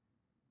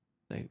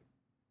 Like,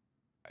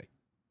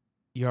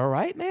 you all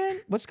right,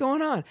 man? What's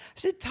going on? I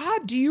said,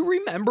 Todd, do you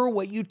remember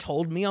what you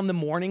told me on the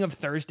morning of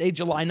Thursday,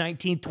 July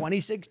 19th,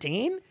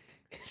 2016?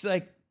 He's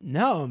like,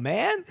 no,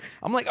 man.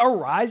 I'm like, a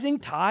rising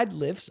tide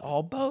lifts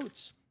all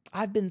boats.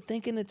 I've been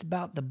thinking it's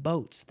about the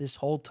boats this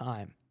whole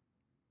time.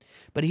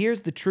 But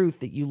here's the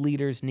truth that you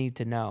leaders need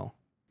to know.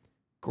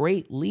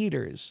 Great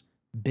leaders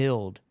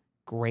build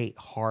great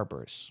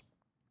harbors.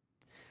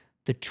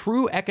 The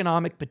true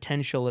economic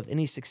potential of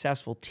any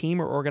successful team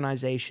or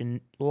organization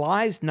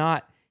lies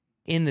not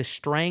in the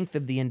strength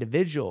of the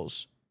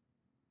individuals,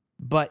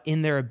 but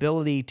in their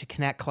ability to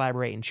connect,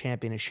 collaborate, and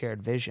champion a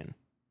shared vision.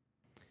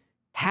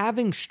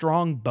 Having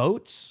strong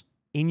boats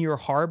in your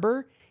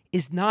harbor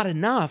is not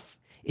enough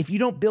if you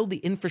don't build the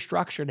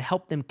infrastructure to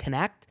help them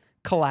connect,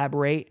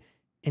 collaborate,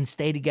 and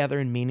stay together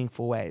in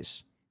meaningful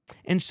ways.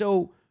 And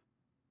so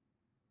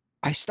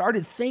I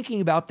started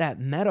thinking about that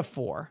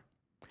metaphor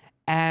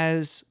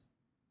as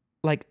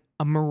like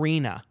a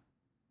marina,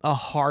 a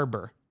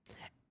harbor.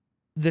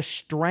 The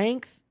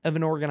strength of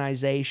an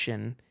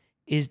organization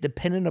is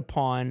dependent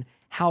upon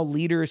how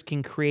leaders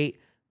can create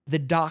the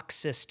dock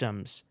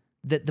systems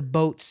that the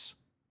boats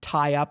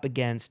tie up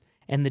against,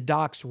 and the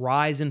docks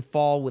rise and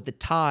fall with the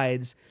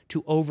tides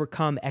to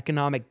overcome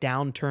economic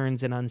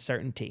downturns and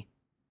uncertainty.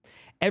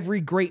 Every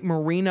great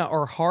marina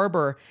or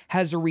harbor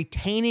has a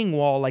retaining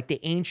wall like the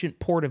ancient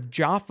port of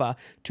Jaffa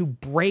to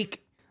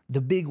break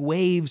the big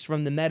waves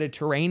from the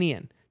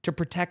Mediterranean to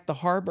protect the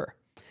harbor.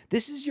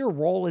 This is your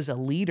role as a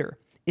leader,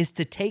 is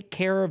to take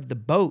care of the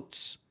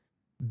boats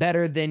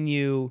better than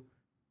you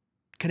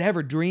could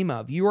ever dream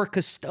of. You are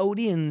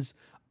custodians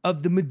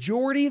of the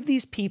majority of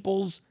these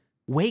people's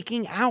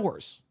waking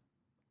hours.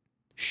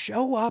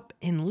 Show up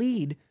and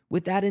lead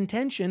with that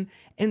intention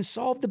and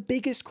solve the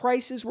biggest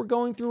crisis we're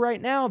going through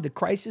right now, the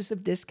crisis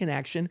of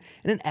disconnection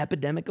and an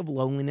epidemic of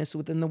loneliness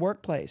within the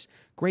workplace.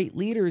 Great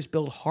leaders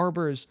build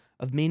harbors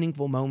of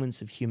meaningful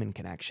moments of human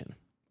connection.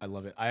 I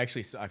love it. I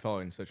follow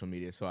it in social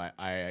media, so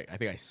I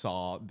think I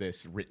saw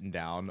this written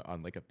down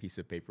on like a piece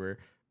of paper,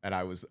 and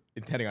I was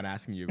intending on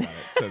asking you about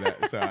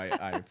it. So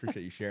I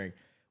appreciate you sharing.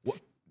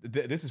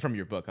 This is from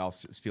your book. I'll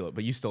steal it,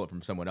 but you stole it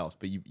from someone else.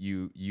 But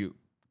you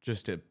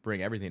just to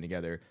bring everything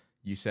together,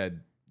 you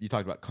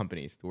talked about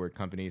companies. The word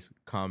companies,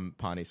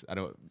 companies. I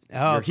don't.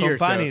 Oh, you're here,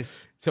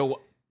 companies.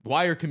 So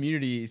why are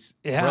communities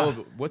Yeah.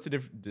 relevant? What's the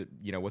difference?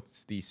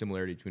 What's the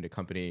similarity between a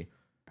company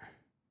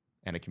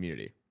and a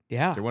community?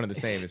 Yeah. They're one of the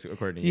same,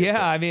 according to you.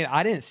 Yeah, I mean,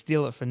 I didn't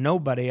steal it from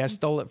nobody. I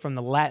stole it from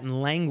the Latin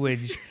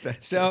language.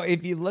 So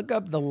if you look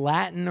up the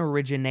Latin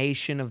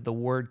origination of the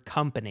word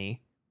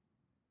company,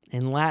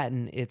 in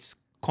Latin, it's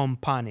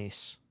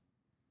companis.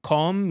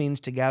 Com means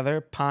together,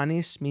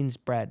 panis means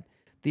bread.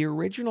 The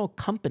original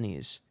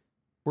companies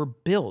were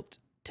built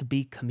to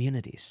be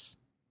communities.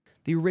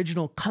 The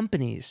original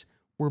companies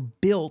were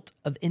built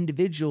of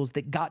individuals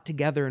that got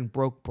together and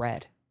broke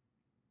bread.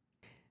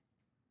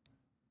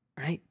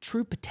 Right?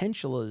 True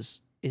potential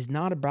is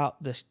not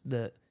about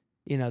the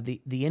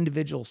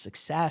individual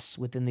success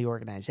within the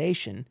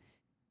organization.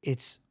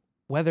 It's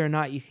whether or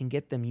not you can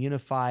get them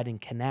unified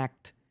and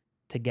connect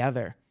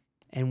together.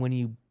 And when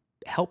you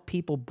help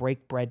people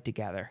break bread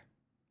together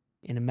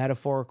in a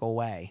metaphorical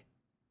way,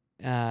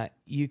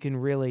 you can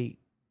really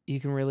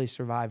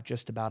survive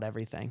just about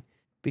everything.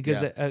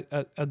 Because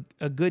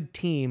a good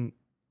team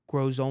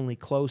grows only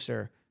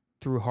closer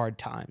through hard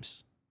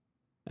times.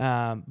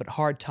 But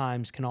hard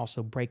times can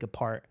also break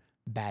apart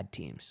bad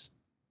teams.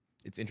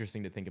 It's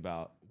interesting to think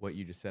about what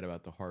you just said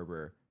about the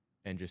harbor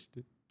and just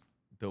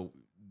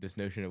this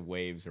notion of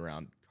waves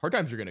around. Hard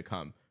times are going to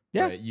come.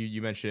 Yeah. Right?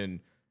 You mentioned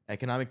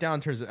economic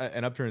downturns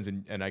and upturns,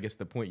 and I guess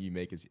the point you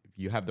make is if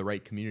you have the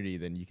right community,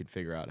 then you can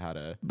figure out how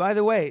to. By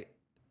the way,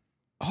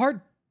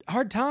 hard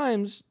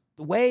times,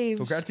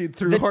 waves. So gratitude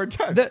through hard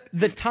times.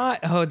 The tide.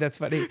 Oh, that's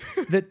funny.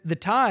 the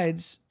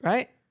tides,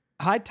 right?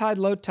 High tide,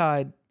 low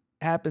tide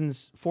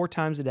happens 4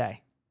 times a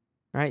day,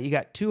 right? You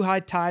got 2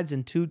 high tides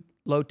and 2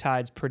 low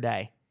tides per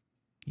day.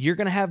 You're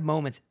going to have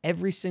moments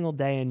every single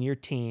day in your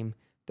team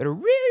that are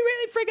really,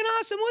 really freaking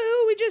awesome.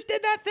 Woohoo, we just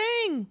did that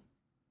thing.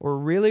 Or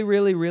really,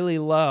 really, really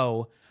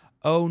low.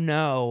 Oh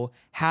no,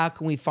 how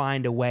can we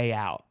find a way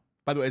out?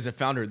 By the way, as a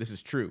founder, this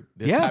is true.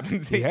 This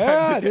happens 8 times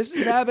a day. This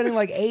is happening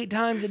like 8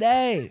 times a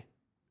day.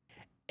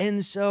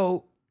 And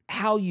so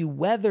how you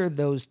weather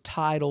those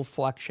tidal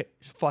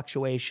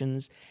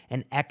fluctuations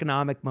and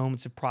economic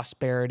moments of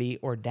prosperity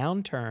or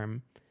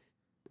downturn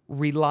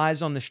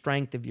relies on the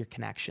strength of your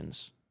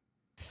connections.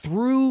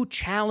 Through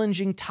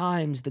challenging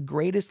times, the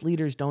greatest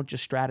leaders don't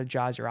just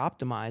strategize or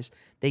optimize,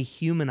 they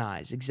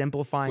humanize,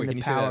 exemplifying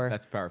the power.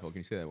 That's powerful. Can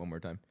you say that one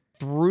more time?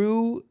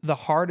 Through the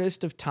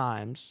hardest of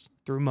times,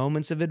 through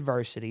moments of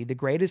adversity, the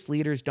greatest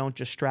leaders don't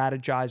just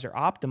strategize or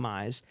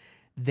optimize,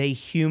 they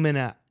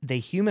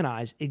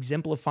humanize,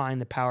 exemplifying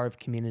the power of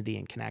community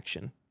and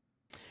connection.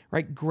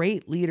 Right?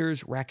 Great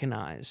leaders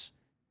recognize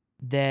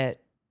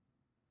that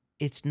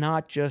it's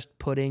not just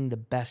putting the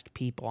best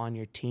people on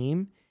your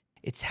team,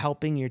 it's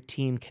helping your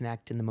team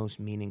connect in the most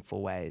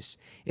meaningful ways.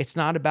 It's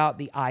not about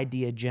the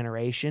idea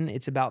generation,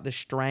 it's about the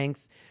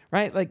strength,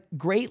 right? Like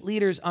great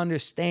leaders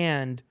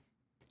understand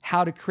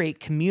how to create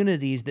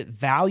communities that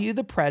value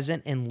the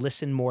present and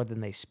listen more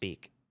than they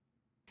speak.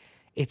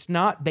 It's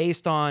not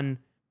based on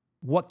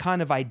what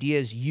kind of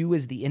ideas you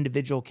as the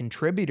individual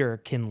contributor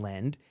can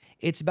lend.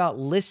 It's about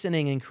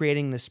listening and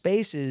creating the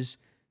spaces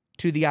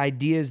to the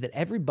ideas that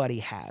everybody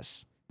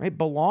has, right?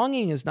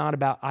 Belonging is not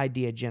about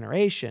idea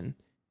generation.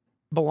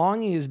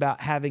 Belonging is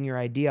about having your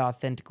idea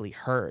authentically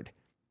heard.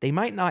 They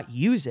might not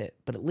use it,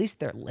 but at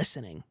least they're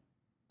listening.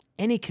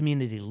 Any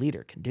community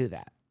leader can do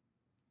that.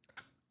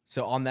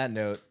 So on that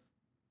note,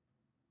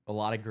 a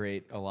lot of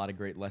great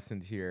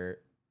lessons here.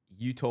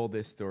 You told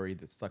this story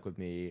that stuck with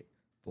me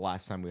the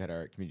last time we had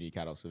our community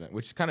catalyst event,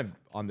 which is kind of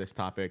on this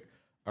topic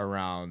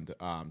around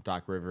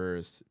Doc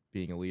Rivers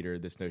being a leader.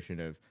 This notion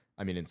of,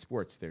 I mean, in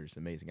sports, there's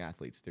amazing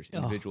athletes, there's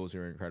individuals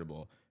who are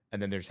incredible,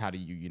 and then there's how do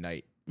you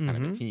unite kind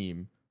of a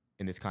team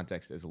in this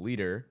context as a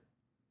leader.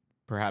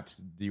 Perhaps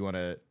do you want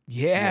to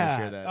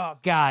share that? Oh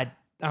God,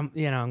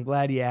 I'm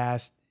glad you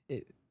asked.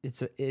 It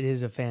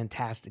is a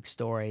fantastic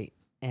story,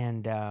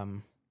 and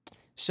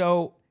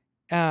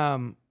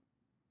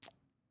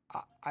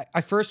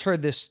I first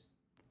heard this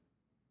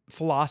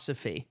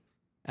philosophy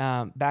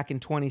back in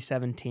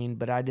 2017,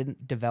 but I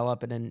didn't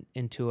develop it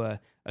into a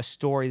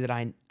story that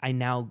I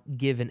now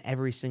give in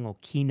every single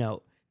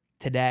keynote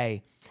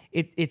today.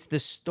 It's the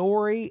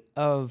story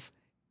of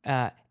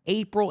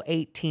April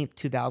 18th,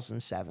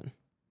 2007.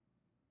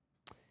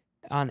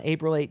 On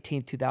April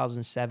 18th,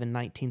 2007,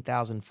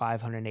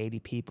 19,580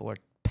 people are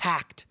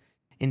packed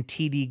in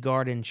TD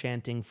Garden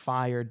chanting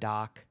 "Fire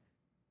Doc,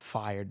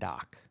 fire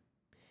Doc.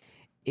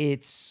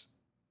 It's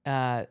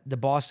the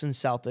Boston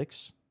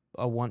Celtics,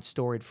 a once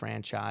storied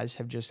franchise,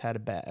 have just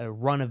had a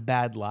run of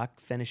bad luck,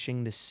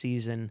 finishing this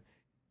season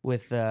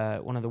with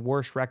one of the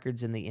worst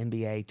records in the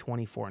NBA,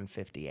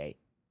 24-58.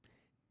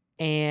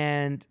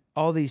 And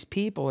all these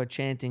people are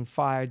chanting,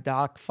 fire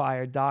Doc,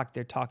 fire Doc.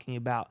 They're talking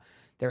about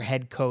their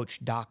head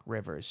coach, Doc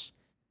Rivers.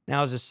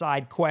 Now, as a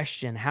side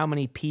question, how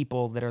many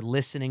people that are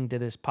listening to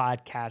this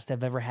podcast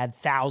have ever had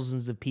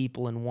thousands of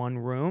people in one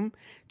room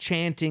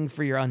chanting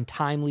for your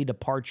untimely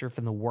departure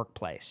from the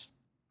workplace?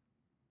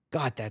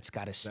 God, that's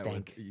got to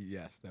stink.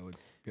 That would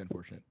be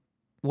unfortunate.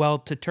 Well,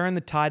 to turn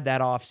the tide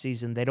that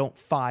offseason, they don't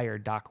fire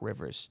Doc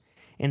Rivers.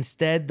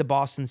 Instead, the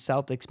Boston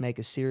Celtics make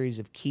a series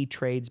of key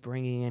trades,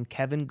 bringing in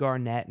Kevin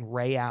Garnett and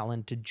Ray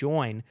Allen to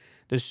join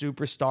the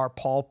superstar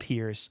Paul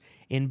Pierce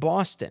in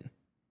Boston.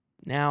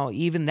 Now,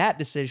 even that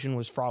decision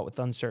was fraught with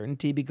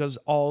uncertainty because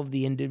all of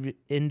the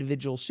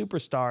individual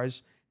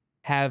superstars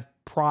have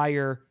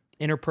prior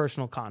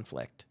interpersonal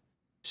conflict.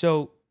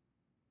 So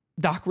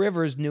Doc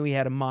Rivers knew he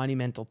had a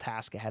monumental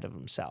task ahead of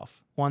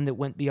himself, one that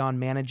went beyond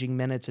managing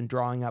minutes and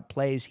drawing up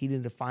plays. He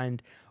needed to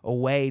find a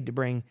way to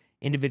bring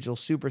individual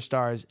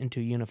superstars into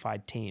a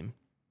unified team.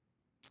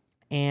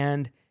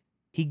 And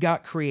he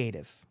got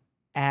creative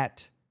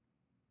at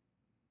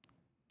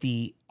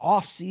the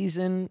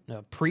offseason,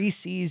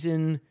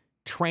 preseason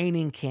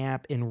training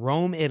camp in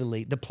Rome,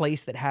 Italy, the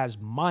place that has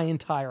my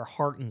entire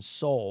heart and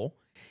soul.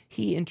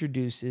 He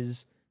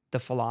introduces the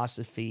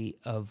philosophy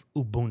of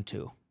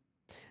Ubuntu.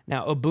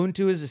 Now,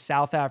 Ubuntu is a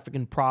South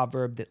African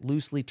proverb that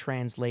loosely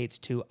translates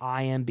to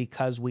I am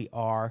because we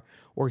are,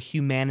 or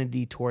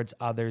humanity towards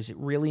others. It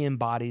really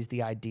embodies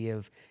the idea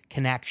of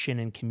connection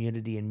and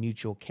community and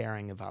mutual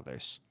caring of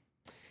others.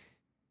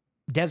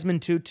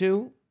 Desmond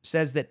Tutu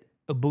says that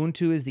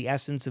Ubuntu is the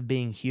essence of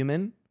being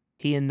human.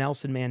 He and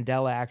Nelson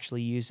Mandela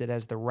actually used it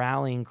as the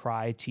rallying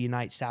cry to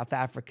unite South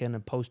Africa in a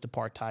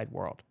post-apartheid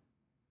world.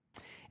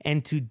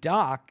 And to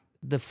Doc,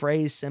 the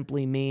phrase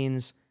simply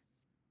means,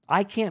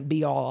 I can't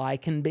be all I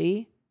can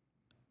be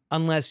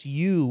unless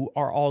you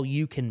are all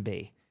you can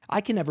be.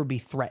 I can never be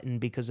threatened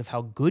because of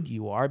how good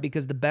you are,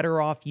 because the better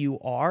off you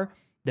are,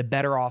 the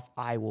better off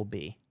I will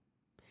be.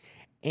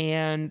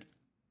 And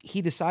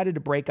he decided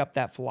to break up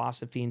that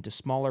philosophy into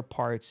smaller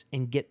parts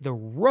and get the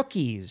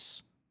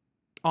rookies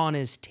on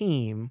his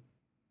team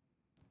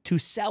to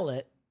sell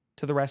it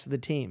to the rest of the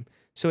team.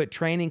 So at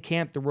training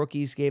camp, the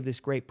rookies gave this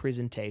great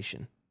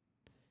presentation.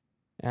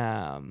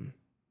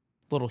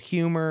 Little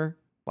humor,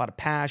 a lot of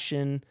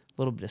passion, a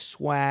little bit of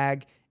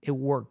swag. It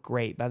worked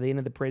great. By the end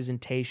of the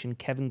presentation,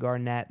 Kevin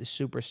Garnett, the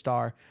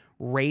superstar,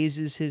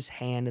 raises his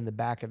hand in the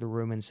back of the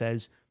room and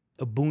says,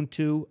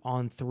 Ubuntu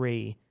on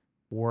 3,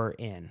 we're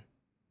in.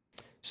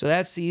 So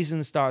that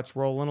season starts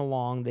rolling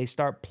along. They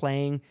start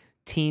playing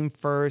team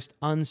first,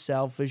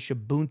 unselfish,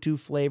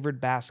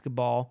 Ubuntu-flavored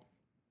basketball.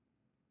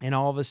 And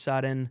all of a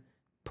sudden,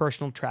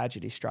 personal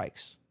tragedy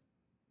strikes.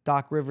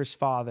 Doc Rivers'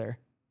 father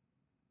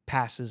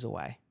passes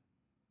away.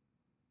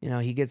 You know,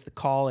 he gets the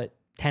call at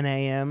 10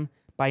 a.m.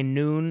 By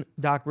noon,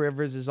 Doc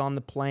Rivers is on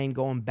the plane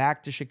going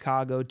back to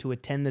Chicago to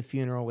attend the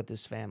funeral with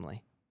his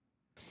family.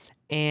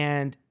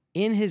 And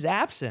in his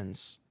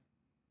absence,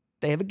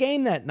 they have a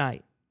game that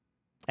night.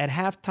 At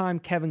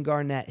halftime, Kevin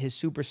Garnett, his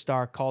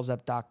superstar, calls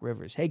up Doc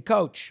Rivers. Hey,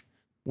 coach,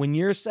 when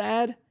you're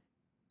sad,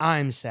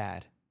 I'm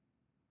sad.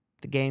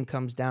 The game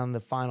comes down to the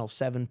final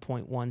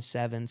 7.1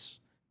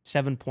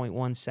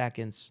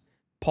 seconds.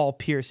 Paul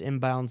Pierce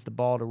inbounds the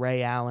ball to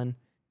Ray Allen.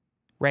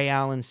 Ray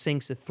Allen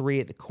sinks a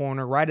 3 at the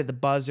corner, right at the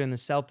buzzer, and the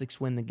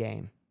Celtics win the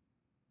game.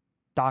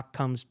 Doc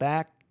comes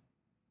back.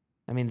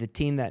 I mean, the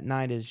team that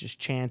night is just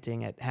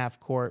chanting at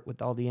half court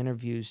with all the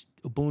interviews,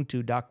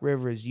 Ubuntu, Doc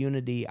Rivers,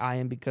 unity, I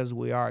am because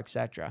we are,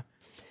 etc.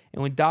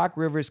 And when Doc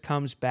Rivers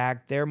comes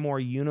back, they're more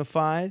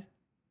unified,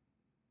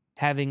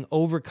 having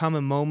overcome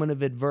a moment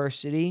of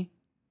adversity,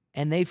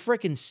 and they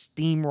freaking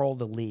steamroll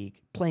the league,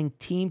 playing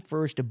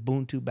team-first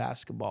Ubuntu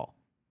basketball.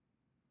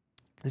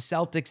 The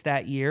Celtics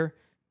that year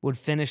would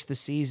finish the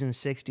season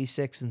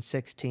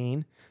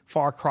 66-16,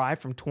 far cry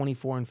from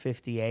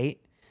 24-58.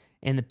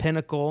 In the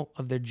pinnacle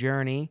of their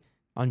journey,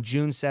 on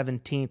June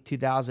 17,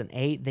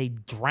 2008, they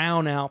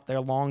drown out their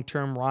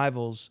long-term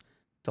rivals,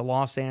 the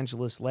Los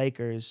Angeles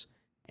Lakers,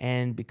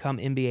 and become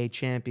NBA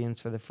champions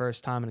for the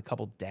first time in a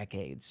couple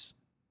decades.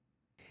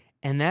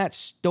 And that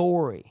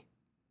story,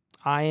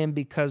 I am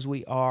because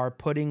we are,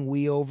 putting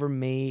we over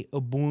me,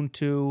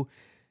 Ubuntu,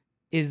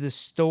 is the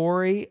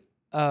story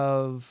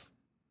of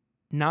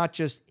not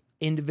just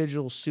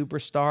individual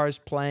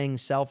superstars playing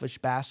selfish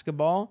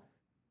basketball,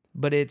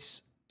 but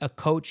it's a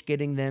coach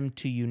getting them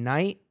to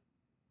unite,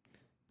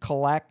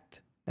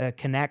 connect,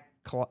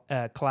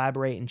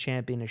 collaborate, and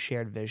champion a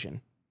shared vision.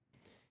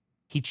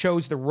 He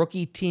chose the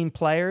rookie team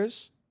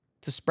players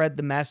to spread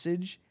the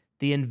message.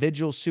 The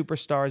individual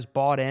superstars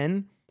bought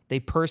in. They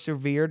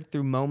persevered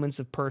through moments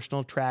of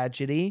personal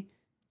tragedy.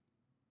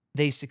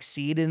 They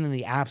succeeded in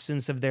the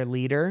absence of their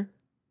leader,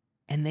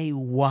 and they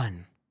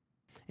won.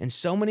 And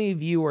so many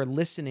of you are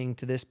listening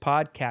to this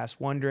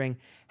podcast wondering,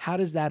 how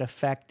does that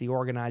affect the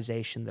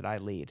organization that I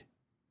lead?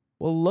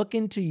 Well, look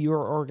into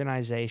your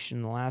organization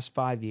in the last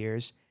 5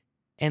 years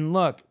and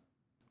look,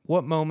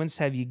 what moments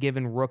have you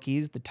given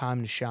rookies the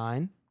time to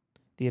shine,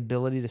 the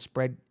ability to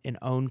spread and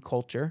own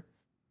culture?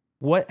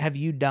 What have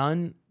you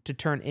done to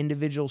turn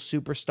individual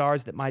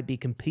superstars that might be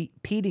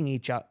competing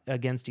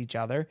against each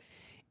other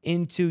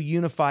into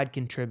unified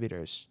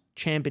contributors,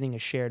 championing a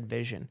shared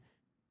vision?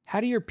 How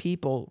do your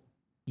people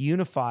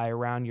unify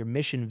around your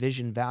mission,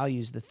 vision,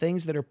 values, the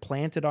things that are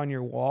planted on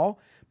your wall,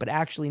 but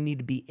actually need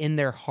to be in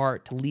their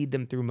heart to lead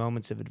them through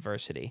moments of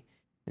adversity?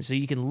 And so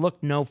you can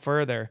look no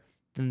further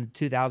than the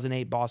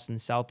 2008 Boston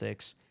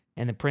Celtics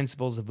and the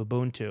principles of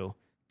Ubuntu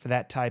for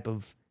that type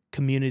of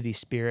community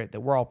spirit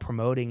that we're all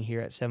promoting here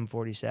at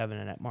 747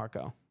 and at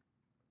Marco.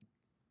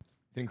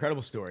 It's an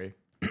incredible story.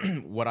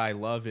 What I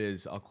love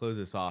is, I'll close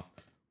this off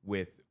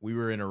with, we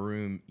were in a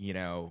room,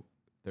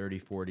 30,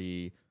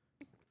 40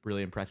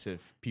 really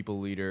impressive people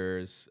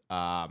leaders,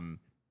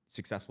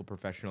 successful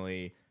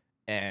professionally.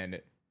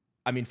 And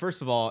I mean,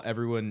 first of all,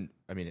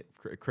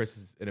 Chris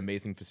is an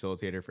amazing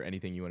facilitator for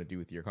anything you want to do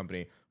with your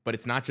company, but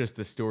it's not just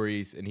the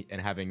stories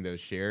and having those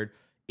shared.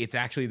 It's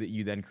actually that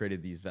you then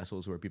created these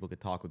vessels where people could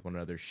talk with one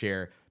another,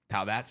 share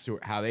how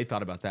they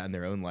thought about that in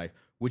their own life,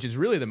 which is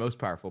really the most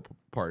powerful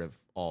part of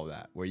all of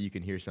that, where you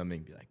can hear something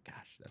and be like,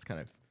 gosh, that's kind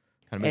of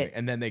amazing.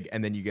 And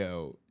then you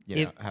go,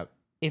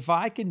 if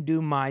I can do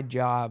my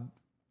job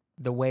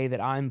the way that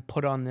I'm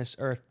put on this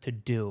earth to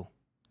do,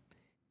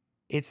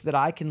 it's that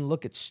I can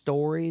look at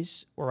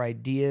stories or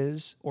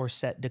ideas or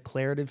set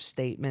declarative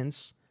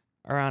statements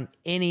around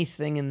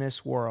anything in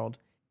this world,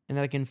 and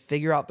that I can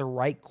figure out the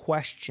right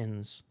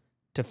questions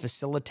to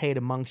facilitate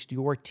amongst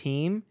your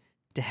team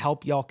to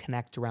help y'all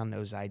connect around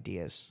those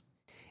ideas.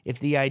 If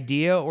the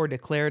idea or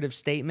declarative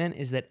statement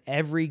is that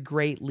every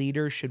great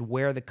leader should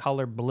wear the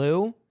color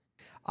blue,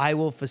 I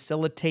will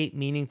facilitate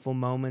meaningful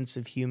moments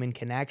of human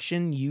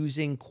connection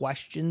using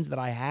questions that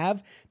I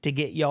have to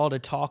get y'all to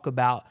talk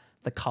about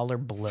the color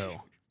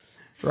blue,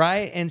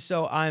 right? And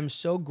so I'm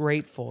so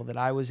grateful that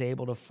I was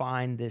able to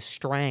find this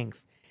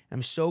strength.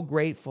 I'm so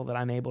grateful that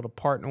I'm able to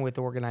partner with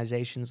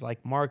organizations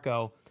like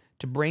Marco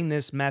to bring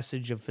this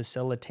message of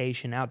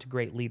facilitation out to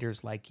great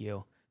leaders like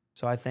you.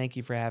 So I thank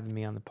you for having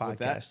me on the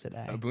podcast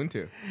today.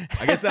 Ubuntu.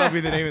 I guess that'll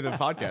be the name of the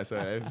podcast.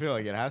 I feel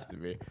like it has to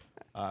be.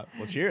 Well,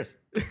 cheers.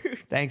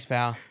 Thanks,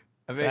 pal.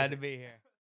 Amazing. Glad to be here.